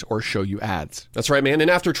third parties or show you ads. That's right, man.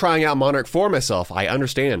 And after trying out Monarch for myself, I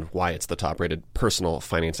understand why it's the top-rated personal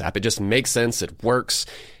finance app. It just makes sense. It works.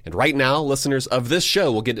 And right now, listeners of this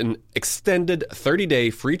show will get an extended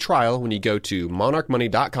 30-day free trial when you go to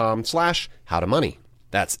monarchmoney.com/howtomoney.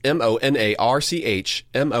 That's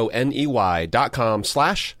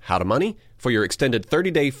monarchmoney.com/howtomoney for your extended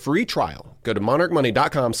 30-day free trial. Go to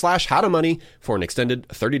monarchmoney.com/howtomoney for an extended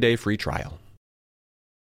 30-day free trial.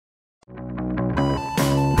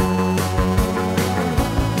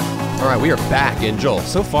 All right, we are back. And Joel,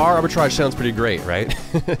 so far, arbitrage sounds pretty great, right?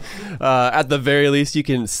 At the very least, you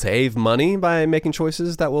can save money by making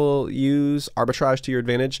choices that will use arbitrage to your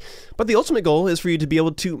advantage. But the ultimate goal is for you to be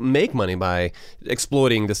able to make money by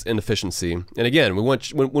exploiting this inefficiency. And again, we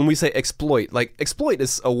want when we say exploit, like exploit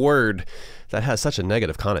is a word that has such a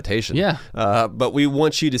negative connotation. Yeah. But we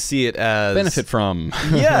want you to see it as benefit from.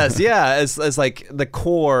 Yes, yeah, as like the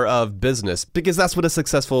core of business, because that's what a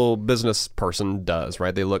successful business person does,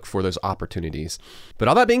 right? They look for those opportunities. But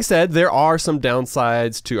all that being said, there are some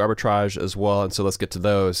downsides to arbitrage as well, and so let's get to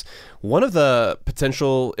those. One of the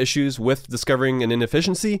potential issues with discovering an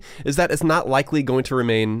inefficiency is that it's not likely going to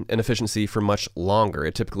remain an efficiency for much longer.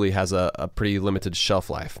 It typically has a pretty limited shelf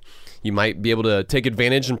life. You might be able to take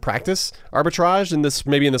advantage and practice arbitrage in this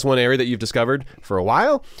one area that you've discovered for a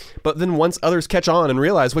while, but then once others catch on and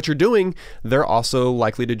realize what you're doing, they're also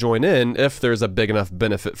likely to join in if there's a big enough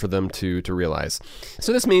benefit for them to realize.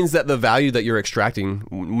 So this means that the value that you're extracting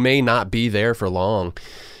may not be there for long.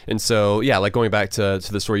 And so, yeah, like going back to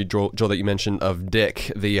the story, Joel, that you mentioned of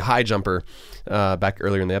Dick, the high jumper, back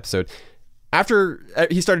earlier in the episode. after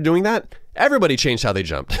he started doing that, everybody changed how they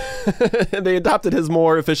jumped. They adopted his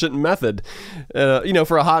more efficient method.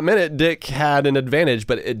 For a hot minute, Dick had an advantage,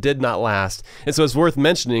 but it did not last. And so it's worth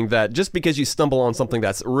mentioning that just because you stumble on something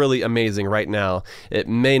that's really amazing right now, it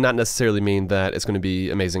may not necessarily mean that it's going to be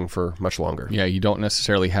amazing for much longer. Yeah, you don't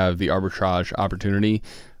necessarily have the arbitrage opportunity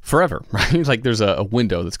forever, right? Like there's a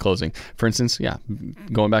window that's closing. For instance,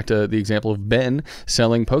 going back to the example of Ben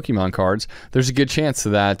selling Pokemon cards, there's a good chance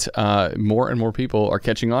that more and more people are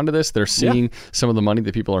catching on to this. They're seeing some of the money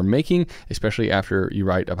that people are making, especially after you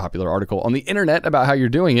write a popular article on the internet about how you're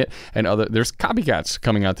doing it, and there's copycats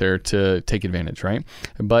coming out there to take advantage, right?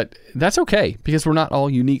 But that's okay, because we're not all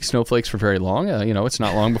unique snowflakes for very long. It's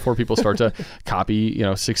not long before people start to copy,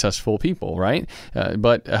 successful people, right?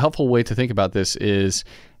 But a helpful way to think about this is,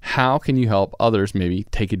 how can you help others maybe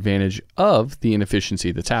take advantage of the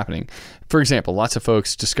inefficiency that's happening? For example, lots of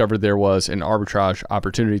folks discovered there was an arbitrage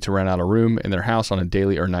opportunity to rent out a room in their house on a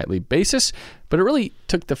daily or nightly basis, but it really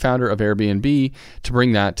took the founder of Airbnb to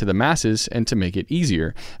bring that to the masses and to make it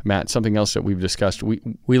easier. Matt, something else that we've discussed,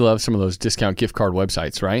 we love some of those discount gift card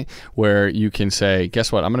websites, right? Where you can say, guess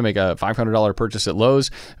what, I'm going to make a $500 purchase at Lowe's,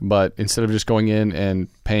 but instead of just going in and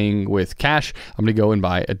paying with cash, I'm going to go and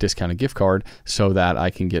buy a discounted gift card so that I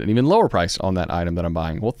can get an even lower price on that item that I'm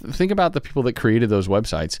buying. Well, think about the people that created those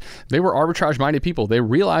websites. They were arbitrage-minded people. They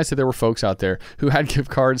realized that there were folks out there who had gift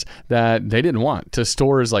cards that they didn't want, to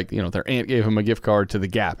stores like, their aunt gave them a gift card to the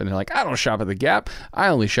Gap, and they're like, I don't shop at the Gap, I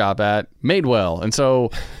only shop at Madewell. And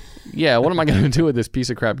so what am I going to do with this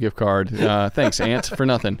piece of crap gift card? Thanks, aunt, for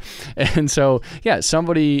nothing. And so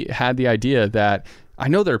somebody had the idea that, I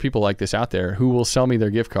know there are people like this out there who will sell me their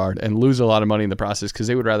gift card and lose a lot of money in the process because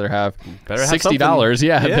they would rather have $60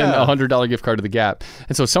 than a $100 gift card to the Gap.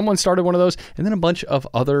 And so someone started one of those, and then a bunch of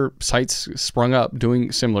other sites sprung up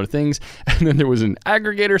doing similar things. And then there was an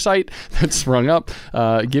aggregator site that sprung up,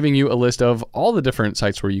 giving you a list of all the different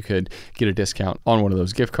sites where you could get a discount on one of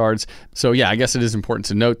those gift cards. So I guess it is important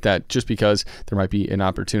to note that just because there might be an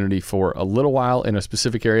opportunity for a little while in a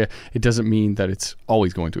specific area, it doesn't mean that it's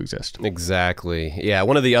always going to exist. Exactly. Yeah,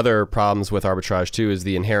 one of the other problems with arbitrage too is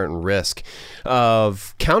the inherent risk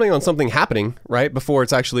of counting on something happening right before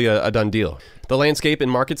it's actually a done deal. The landscape in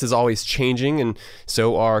markets is always changing, and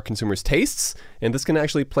so are consumers' tastes, and this can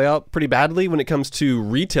actually play out pretty badly when it comes to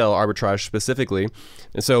retail arbitrage specifically.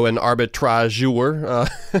 And so an arbitrageur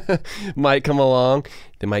might come along.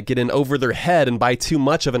 They might get in over their head and buy too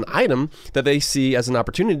much of an item that they see as an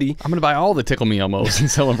opportunity. I'm going to buy all the Tickle Me Elmos and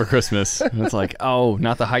sell them for Christmas. And it's like,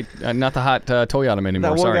 not the hot toy item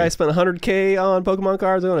anymore. That one guy spent $100K on Pokemon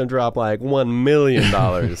cards. They're going to drop like $1 million.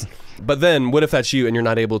 But then what if that's you and you're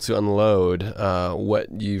not able to unload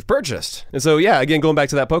what you've purchased? And so, again, going back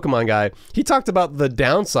to that Pokemon guy, he talked about the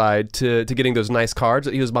downside to getting those nice cards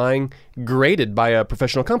that he was buying graded by a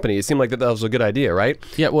professional company. It seemed like that was a good idea, right?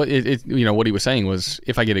 Yeah, well, what he was saying was,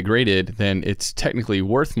 if I get it graded, then it's technically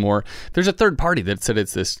worth more. There's a third party that said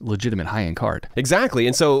it's this legitimate high-end card. Exactly.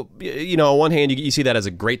 And so, on one hand, you see that as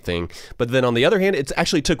a great thing. But then on the other hand, it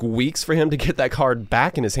actually took weeks for him to get that card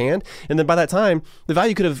back in his hand. And then by that time, the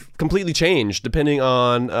value could have completely changed depending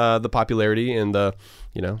on the popularity and the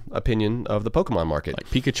opinion of the Pokemon market. Like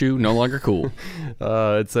Pikachu, no longer cool.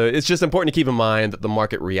 It's just important to keep in mind that the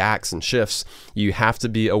market reacts and shifts. You have to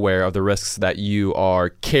be aware of the risks that you are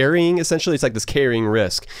carrying. Essentially, it's like this carrying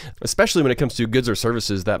risk, especially when it comes to goods or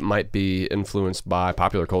services that might be influenced by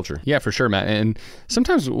popular culture. Yeah, for sure, Matt. And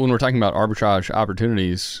sometimes when we're talking about arbitrage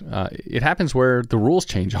opportunities, it happens where the rules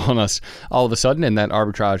change on us all of a sudden, and that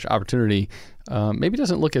arbitrage opportunity maybe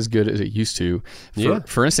doesn't look as good as it used to.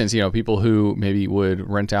 For instance, people who maybe would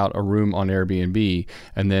rent out a room on Airbnb,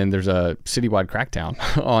 and then there's a citywide crackdown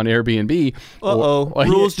on Airbnb.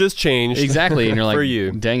 Rules just changed. Exactly. And you're like, for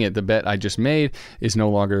you. Dang it, the bet I just made is no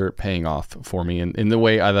longer paying off for me in the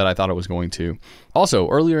way that I thought it was going to. Also,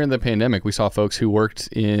 earlier in the pandemic, we saw folks who worked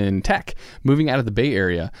in tech moving out of the Bay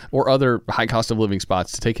Area or other high cost of living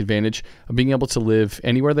spots to take advantage of being able to live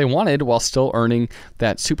anywhere they wanted while still earning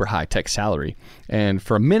that super high tech salary. And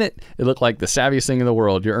for a minute, it looked like the savviest thing in the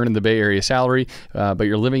world. You're earning the Bay Area salary, but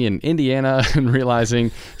you're living in Indiana and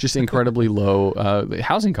realizing just incredibly low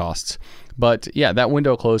housing costs. But that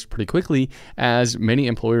window closed pretty quickly as many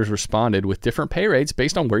employers responded with different pay rates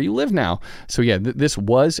based on where you live now. So this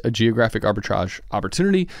was a geographic arbitrage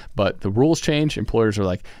opportunity, but the rules change. Employers are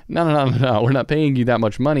like, no, we're not paying you that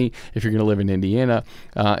much money if you're going to live in Indiana.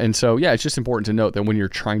 And so, it's just important to note that when you're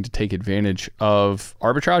trying to take advantage of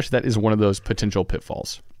arbitrage, that is one of those potential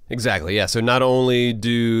pitfalls. Exactly, yeah. So not only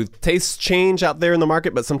do tastes change out there in the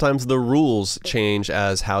market, but sometimes the rules change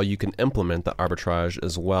as how you can implement the arbitrage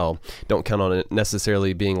as well. Don't count on it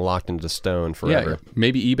necessarily being locked into stone forever. Yeah,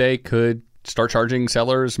 maybe eBay could start charging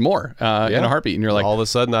sellers more in a heartbeat. And you're like, all of a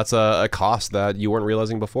sudden, that's a cost that you weren't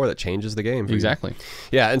realizing before that changes the game for exactly. you.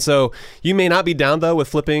 Yeah, and so you may not be down, though, with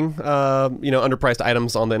flipping underpriced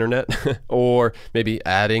items on the internet or maybe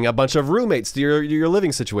adding a bunch of roommates to your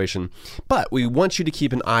living situation. But we want you to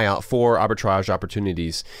keep an eye out for arbitrage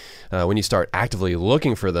opportunities. When you start actively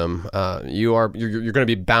looking for them, you're going to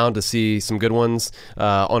be bound to see some good ones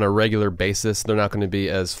on a regular basis. They're not going to be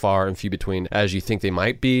as far and few between as you think they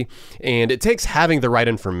might be. And it takes having the right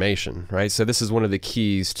information, right? So this is one of the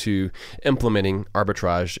keys to implementing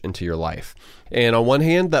arbitrage into your life. And on one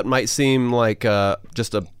hand, that might seem like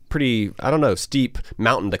just a pretty, steep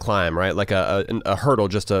mountain to climb, right? Like a hurdle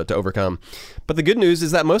just to overcome. But the good news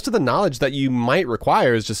is that most of the knowledge that you might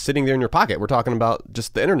require is just sitting there in your pocket. We're talking about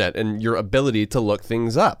just the internet and your ability to look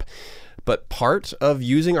things up. But part of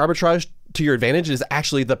using arbitrage to your advantage is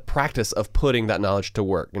actually the practice of putting that knowledge to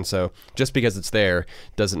work. And so just because it's there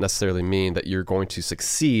doesn't necessarily mean that you're going to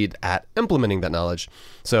succeed at implementing that knowledge.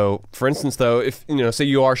 So for instance, though, if say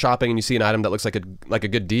you are shopping and you see an item that looks like a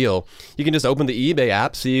good deal, you can just open the eBay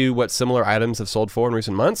app, see what similar items have sold for in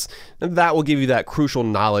recent months, and that will give you that crucial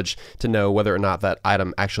knowledge to know whether or not that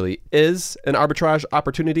item actually is an arbitrage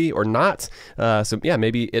opportunity or not.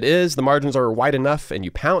 Maybe it is, the margins are wide enough and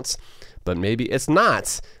you pounce, but maybe it's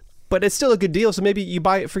not. But it's still a good deal, so maybe you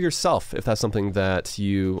buy it for yourself if that's something that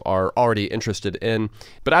you are already interested in.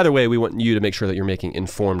 But either way, we want you to make sure that you're making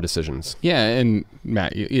informed decisions. Yeah, and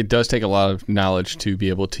Matt, it does take a lot of knowledge to be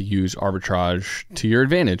able to use arbitrage to your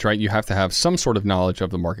advantage, right? You have to have some sort of knowledge of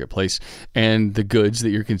the marketplace and the goods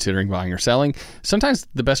that you're considering buying or selling. Sometimes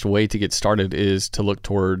the best way to get started is to look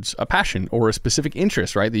towards a passion or a specific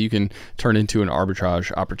interest, right, that you can turn into an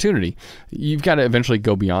arbitrage opportunity. You've got to eventually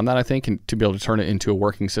go beyond that, I think, and to be able to turn it into a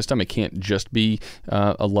working system. It can't just be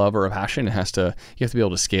a love or a passion. You have to be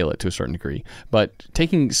able to scale it to a certain degree. But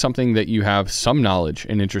taking something that you have some knowledge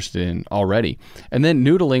and interest in already, and then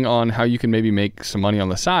noodling on how you can maybe make some money on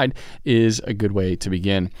the side is a good way to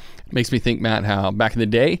begin. It makes me think, Matt, how back in the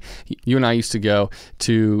day, you and I used to go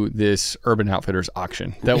to this Urban Outfitters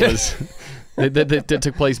auction. That was... that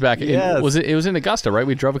took place back in, it was in Augusta, right?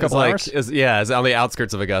 We drove a couple hours. It's on the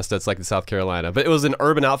outskirts of Augusta. It's like in South Carolina, but it was an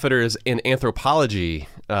Urban Outfitters and Anthropology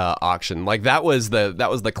auction. Like that was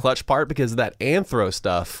the clutch part, because that anthro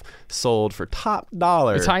stuff sold for top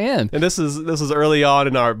dollar. It's high end, and this is early on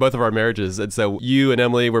in both of our marriages. And so you and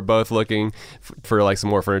Emily were both looking for like some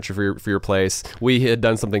more furniture for your place. We had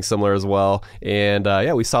done something similar as well, and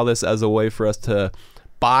we saw this as a way for us to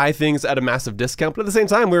buy things at a massive discount, but at the same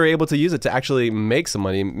time, we were able to use it to actually make some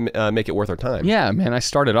money, make it worth our time. Yeah, man, I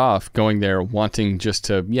started off going there wanting just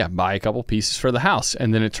to, buy a couple pieces for the house.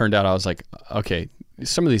 And then it turned out I was like, okay,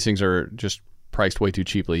 some of these things are just priced way too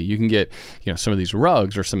cheaply. You can get, some of these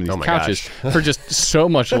rugs or some of these couches for just so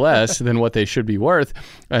much less than what they should be worth.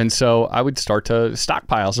 And so I would start to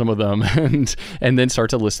stockpile some of them and then start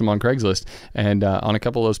to list them on Craigslist. And on a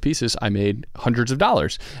couple of those pieces, I made hundreds of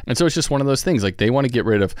dollars. And so it's just one of those things. Like they want to get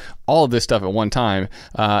rid of all of this stuff at one time.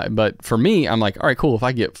 But for me, I'm like, all right, cool. If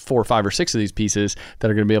I get 4 or 5 or 6 of these pieces that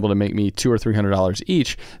are going to be able to make me $200 or $300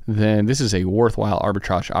 each, then this is a worthwhile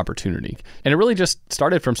arbitrage opportunity. And it really just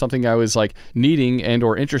started from something I was like needing and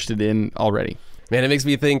or interested in already. Man, it makes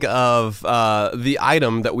me think of the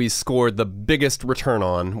item that we scored the biggest return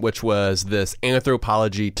on, which was this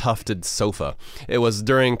Anthropology tufted sofa. It was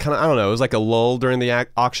during it was like a lull during the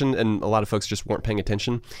auction, and a lot of folks just weren't paying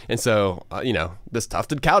attention. And so, this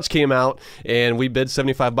tufted couch came out, and we bid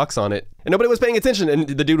 $75 on it, and nobody was paying attention, and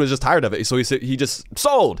the dude was just tired of it. So he just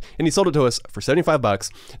sold, and he sold it to us for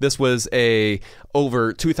 $75. This was a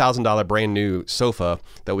over $2,000 brand new sofa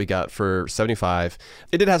that we got for $75.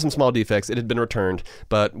 It did have some small defects. It had been returned,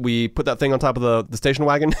 but we put that thing on top of the station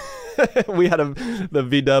wagon. We had the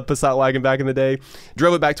V-Dub Passat wagon back in the day.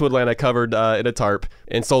 Drove it back to Atlanta, covered in a tarp,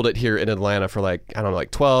 and sold it here in Atlanta for like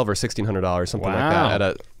 $1,200 or $1,600, something like that, at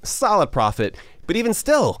a solid profit. But even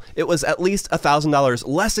still, it was at least $1,000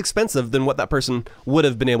 less expensive than what that person would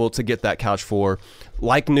have been able to get that couch for,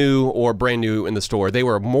 like new or brand new in the store. They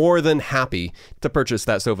were more than happy to purchase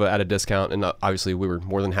that sofa at a discount, and obviously we were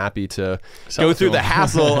more than happy to go through the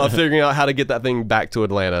hassle of figuring out how to get that thing back to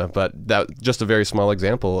Atlanta. But that's just a very small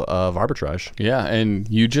example of arbitrage. Yeah, and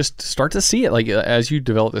you just start to see it. Like as you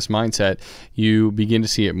develop this mindset, you begin to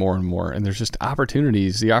see it more and more, and there's just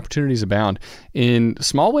opportunities. The opportunities abound in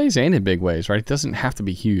small ways and in big ways, right? It doesn't have to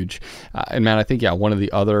be huge. And Matt, I think, one of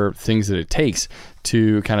the other things that it takes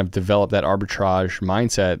to kind of develop that arbitrage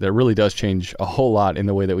mindset that really does change a whole lot in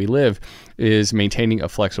the way that we live is maintaining a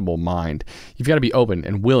flexible mind. You've got to be open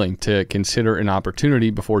and willing to consider an opportunity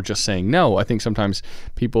before just saying no. I think sometimes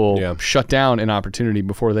people shut down an opportunity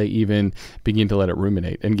before they even begin to let it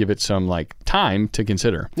ruminate and give it some like time to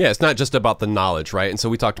consider. Yeah, it's not just about the knowledge, right? And so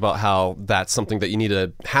we talked about how that's something that you need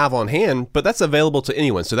to have on hand, but that's available to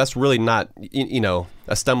anyone. So that's really not,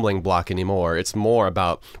 a stumbling block anymore. It's more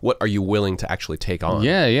about what are you willing to actually take on.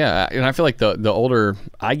 Yeah. And I feel like the older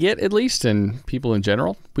I get, at least, and people in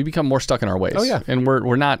general, we become more stuck in our ways. Oh, yeah. And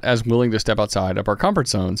we're not as willing to step outside of our comfort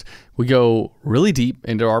zones. We go really deep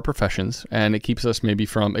into our professions, and it keeps us maybe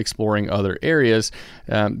from exploring other areas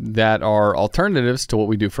that are alternatives to what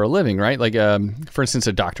we do for a living, right? Like, for instance,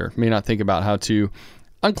 a doctor may not think about how to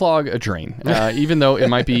unclog a drain, even though it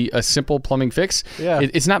might be a simple plumbing fix.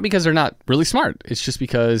 It's not because they're not really smart. It's just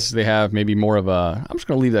because they have maybe more of a, I'm just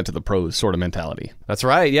going to leave that to the pros sort of mentality. That's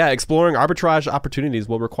right. Yeah. Exploring arbitrage opportunities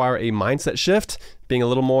will require a mindset shift, being a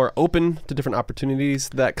little more open to different opportunities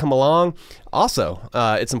that come along. Also,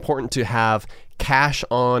 it's important to have cash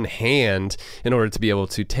on hand in order to be able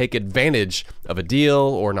to take advantage of a deal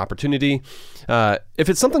or an opportunity. If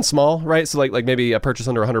it's something small, right? So like maybe a purchase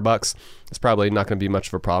under $100, it's probably not going to be much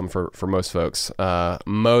of a problem for most folks.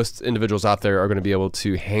 Most individuals out there are going to be able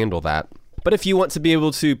to handle that. But if you want to be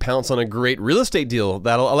able to pounce on a great real estate deal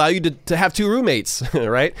that'll allow you to have two roommates,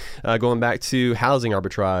 right? Going back to housing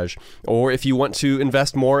arbitrage, or if you want to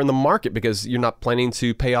invest more in the market because you're not planning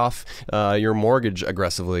to pay off your mortgage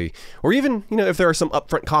aggressively, or even, if there are some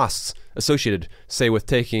upfront costs associated, say with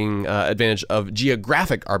taking advantage of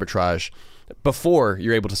geographic arbitrage before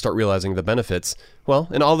you're able to start realizing the benefits. Well,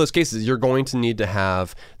 in all those cases, you're going to need to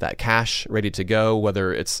have that cash ready to go,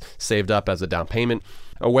 whether it's saved up as a down payment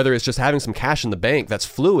or whether it's just having some cash in the bank that's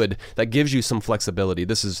fluid, that gives you some flexibility.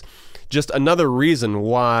 This is just another reason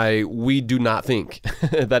why we do not think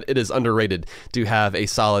that it is underrated to have a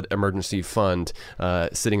solid emergency fund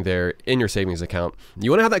sitting there in your savings account.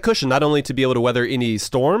 You want to have that cushion not only to be able to weather any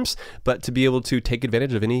storms, but to be able to take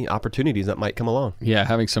advantage of any opportunities that might come along. Yeah,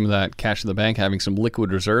 having some of that cash in the bank, having some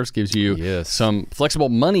liquid reserves gives you some flexible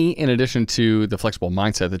money in addition to the flexible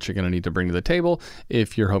mindset that you're going to need to bring to the table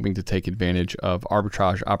if you're hoping to take advantage of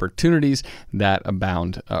arbitrage opportunities that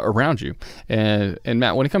abound around you. And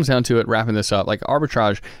Matt, when it comes down to it, wrapping this up, like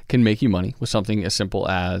arbitrage can make you money with something as simple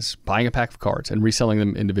as buying a pack of cards and reselling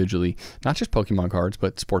them individually, not just Pokemon cards,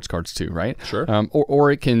 but sports cards too, right? Sure.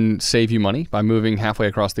 Or it can save you money by moving halfway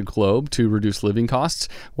across the globe to reduce living costs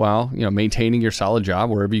while maintaining your solid job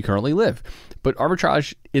wherever you currently live. But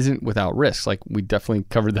arbitrage isn't without risks. Like we definitely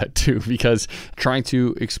covered that too, because trying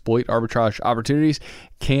to exploit arbitrage opportunities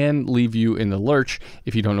can leave you in the lurch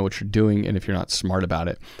if you don't know what you're doing and if you're not smart about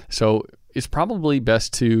it. So it's probably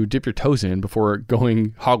best to dip your toes in before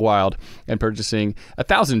going hog wild and purchasing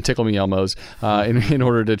 1,000 Tickle Me Elmos in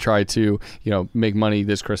order to try to make money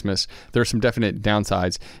this Christmas. There are some definite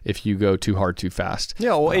downsides if you go too hard too fast.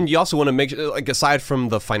 Yeah, well, and you also want to make, like, aside from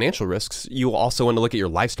the financial risks, you also want to look at your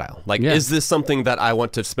lifestyle. Like, is this something that I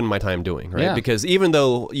want to spend my time doing, right? Yeah. Because even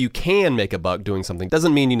though you can make a buck doing something,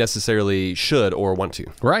 doesn't mean you necessarily should or want to.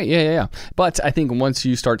 Right, yeah. But I think once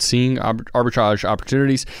you start seeing arbitrage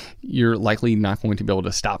opportunities, you're likely not going to be able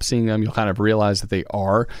to stop seeing them. You'll kind of realize that they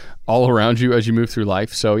are all around you as you move through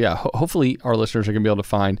life. So yeah, hopefully our listeners are going to be able to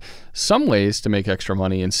find some ways to make extra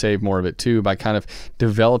money and save more of it too by kind of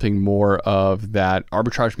developing more of that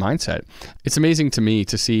arbitrage mindset. It's amazing to me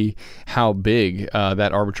to see how big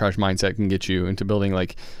that arbitrage mindset can get you into building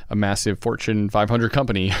like a massive Fortune 500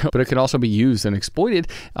 company, but it can also be used and exploited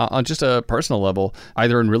on just a personal level,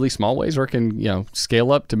 either in really small ways or it can,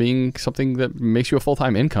 scale up to being something that makes you a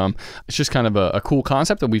full-time income. It's just kind of a cool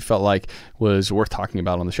concept that we felt like was worth talking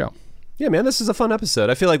about on the show. Yeah, man, this is a fun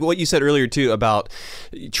episode. I feel like what you said earlier, too, about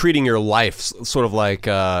treating your life sort of like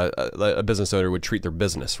a business owner would treat their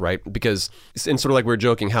business, right? Because, and sort of like we were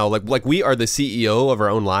joking, how like we are the CEO of our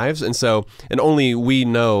own lives, and only we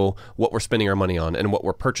know what we're spending our money on and what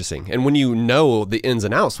we're purchasing. And when you know the ins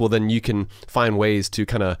and outs, well, then you can find ways to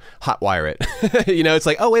kind of hotwire it. It's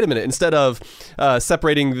like, oh, wait a minute. Instead of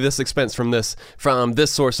separating this expense from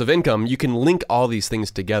this source of income, you can link all these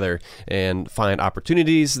things together and find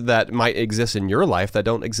opportunities that might exist in your life that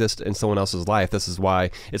don't exist in someone else's life. This is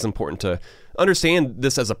why it's important to understand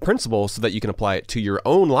this as a principle so that you can apply it to your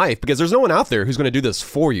own life, because there's no one out there who's going to do this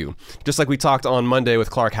for you. Just like we talked on Monday with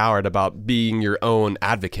Clark Howard about being your own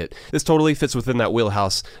advocate. This totally fits within that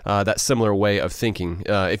wheelhouse, that similar way of thinking.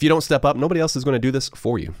 If you don't step up, nobody else is going to do this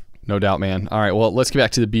for you. No doubt, man. All right, well, let's get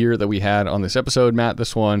back to the beer that we had on this episode, Matt.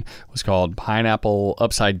 This one was called Pineapple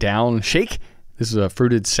Upside Down Shake. This is a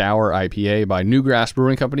fruited sour IPA by Newgrass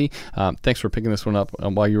Brewing Company. Thanks for picking this one up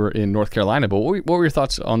while you were in North Carolina. But what were your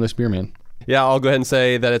thoughts on this beer, man? Yeah, I'll go ahead and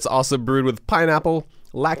say that it's also brewed with pineapple,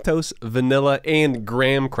 lactose, vanilla, and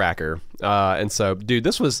graham cracker. And so, dude,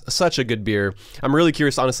 this was such a good beer. I'm really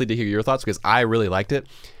curious, honestly, to hear your thoughts because I really liked it.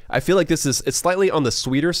 I feel like it's slightly on the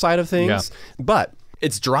sweeter side of things, but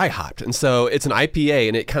it's dry hopped. And so it's an IPA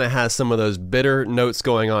and it kind of has some of those bitter notes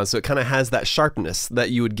going on. So it kind of has that sharpness that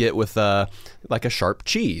you would get with like a sharp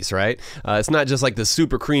cheese, right? It's not just like the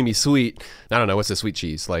super creamy sweet. I don't know. What's the sweet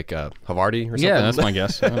cheese? Like Havarti or something? Yeah, that's my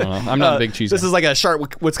guess. I don't know. I'm not a big cheese This guy. is like a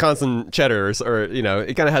sharp Wisconsin cheddar or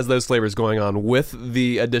it kind of has those flavors going on with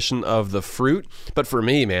the addition of the fruit. But for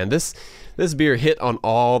me, man, this beer hit on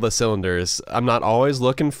all the cylinders. I'm not always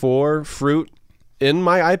looking for fruit in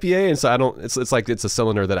my IPA, and so it's like it's a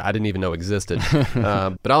cylinder that I didn't even know existed.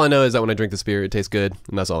 But all I know is that when I drink this beer, it tastes good,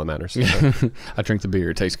 and that's all that matters. I drink the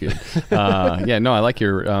beer; it tastes good. I like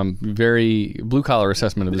your very blue collar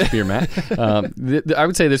assessment of this beer, Matt. I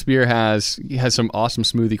would say this beer has some awesome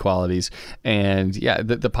smoothie qualities, and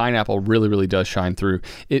the pineapple really does shine through.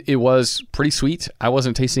 It was pretty sweet. I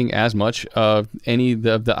wasn't tasting as much of any of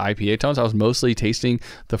the IPA tones. I was mostly tasting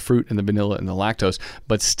the fruit and the vanilla and the lactose,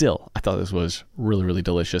 but still, I thought this was really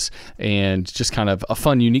delicious and just kind of a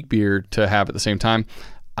fun, unique beer to have at the same time.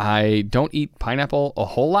 I don't eat pineapple a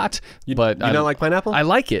whole lot, but you don't like pineapple? I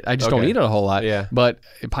like it. I just don't eat it a whole lot. Yeah. But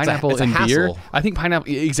pineapple it's a in beer, hassle. I think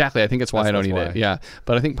pineapple. Exactly. I think that's why I don't eat why. it. Yeah.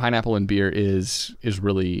 But I think pineapple in beer is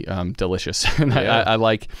really delicious, and I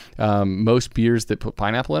like most beers that put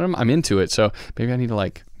pineapple in them. I'm into it. So maybe I need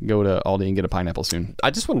to go to Aldi and get a pineapple soon. I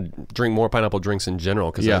just want to drink more pineapple drinks in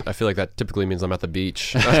general because I feel like that typically means I'm at the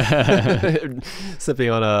beach sipping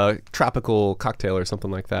on a tropical cocktail or something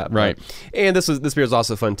like that. Right. And this beer is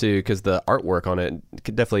also fun too because the artwork on it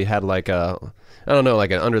definitely had like an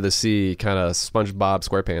under the sea kind of SpongeBob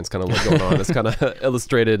SquarePants kind of look going on. It's kind of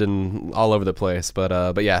illustrated and all over the place.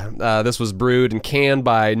 But this was brewed and canned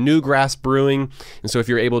by Newgrass Brewing. And so if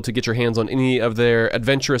you're able to get your hands on any of their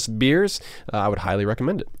adventurous beers, I would highly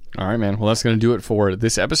recommend it. All right, man. Well, that's going to do it for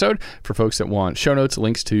this episode. For folks that want show notes,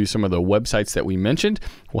 links to some of the websites that we mentioned,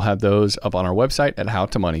 we'll have those up on our website at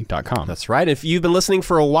howtomoney.com. That's right. If you've been listening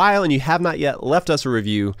for a while and you have not yet left us a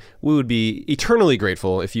review, we would be eternally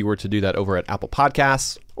grateful if you were to do that over at Apple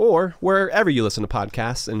Podcasts or wherever you listen to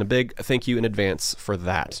podcasts. And a big thank you in advance for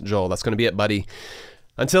that. Joel, that's going to be it, buddy.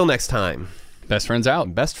 Until next time. Best friends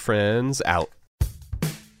out. Best friends out.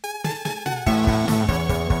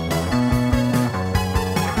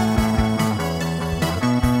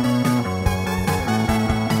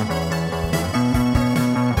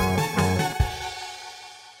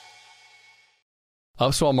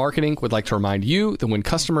 Upswell Marketing would like to remind you that when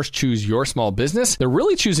customers choose your small business, they're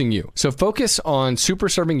really choosing you. So focus on super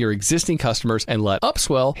serving your existing customers and let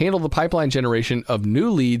Upswell handle the pipeline generation of new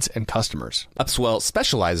leads and customers. Upswell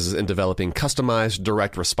specializes in developing customized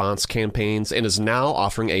direct response campaigns and is now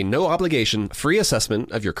offering a no-obligation free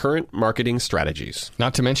assessment of your current marketing strategies.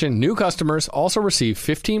 Not to mention, new customers also receive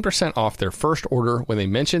 15% off their first order when they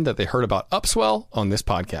mention that they heard about Upswell on this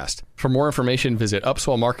podcast. For more information, visit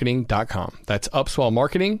upswellmarketing.com. That's upswellmarketing.com.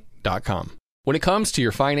 When it comes to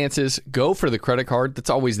your finances, go for the credit card that's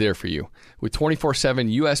always there for you. With 24/7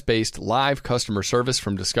 US-based live customer service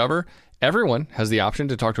from Discover, everyone has the option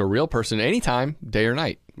to talk to a real person anytime, day or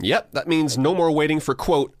night. Yep, that means no more waiting for,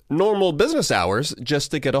 quote, normal business hours just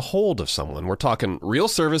to get a hold of someone. We're talking real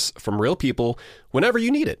service from real people whenever you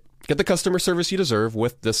need it. Get the customer service you deserve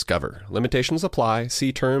with Discover. Limitations apply.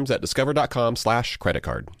 See terms at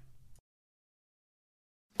discover.com/creditcard.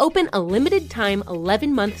 Open a limited-time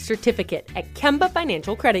 11-month certificate at Kemba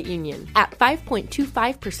Financial Credit Union. At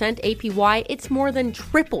 5.25% APY, it's more than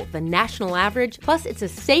triple the national average, plus it's a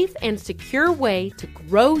safe and secure way to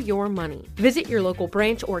grow your money. Visit your local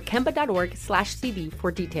branch or kemba.org/cd for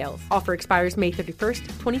details. Offer expires May 31st,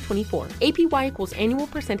 2024. APY equals annual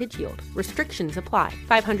percentage yield. Restrictions apply.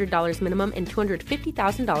 $500 minimum and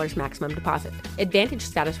 $250,000 maximum deposit. Advantage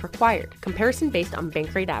status required. Comparison based on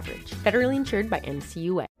bank rate average. Federally insured by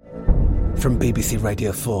NCUA. From BBC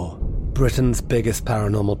Radio 4, Britain's biggest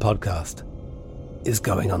paranormal podcast is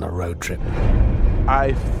going on a road trip.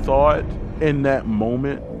 I thought in that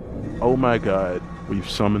moment, oh my God, we've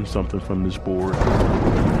summoned something from this board.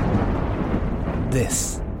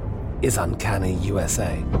 This is Uncanny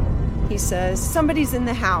USA. He says, somebody's in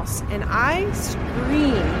the house, and I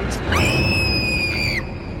screamed.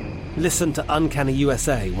 Listen to Uncanny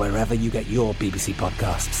USA wherever you get your BBC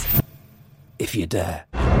podcasts, if you dare.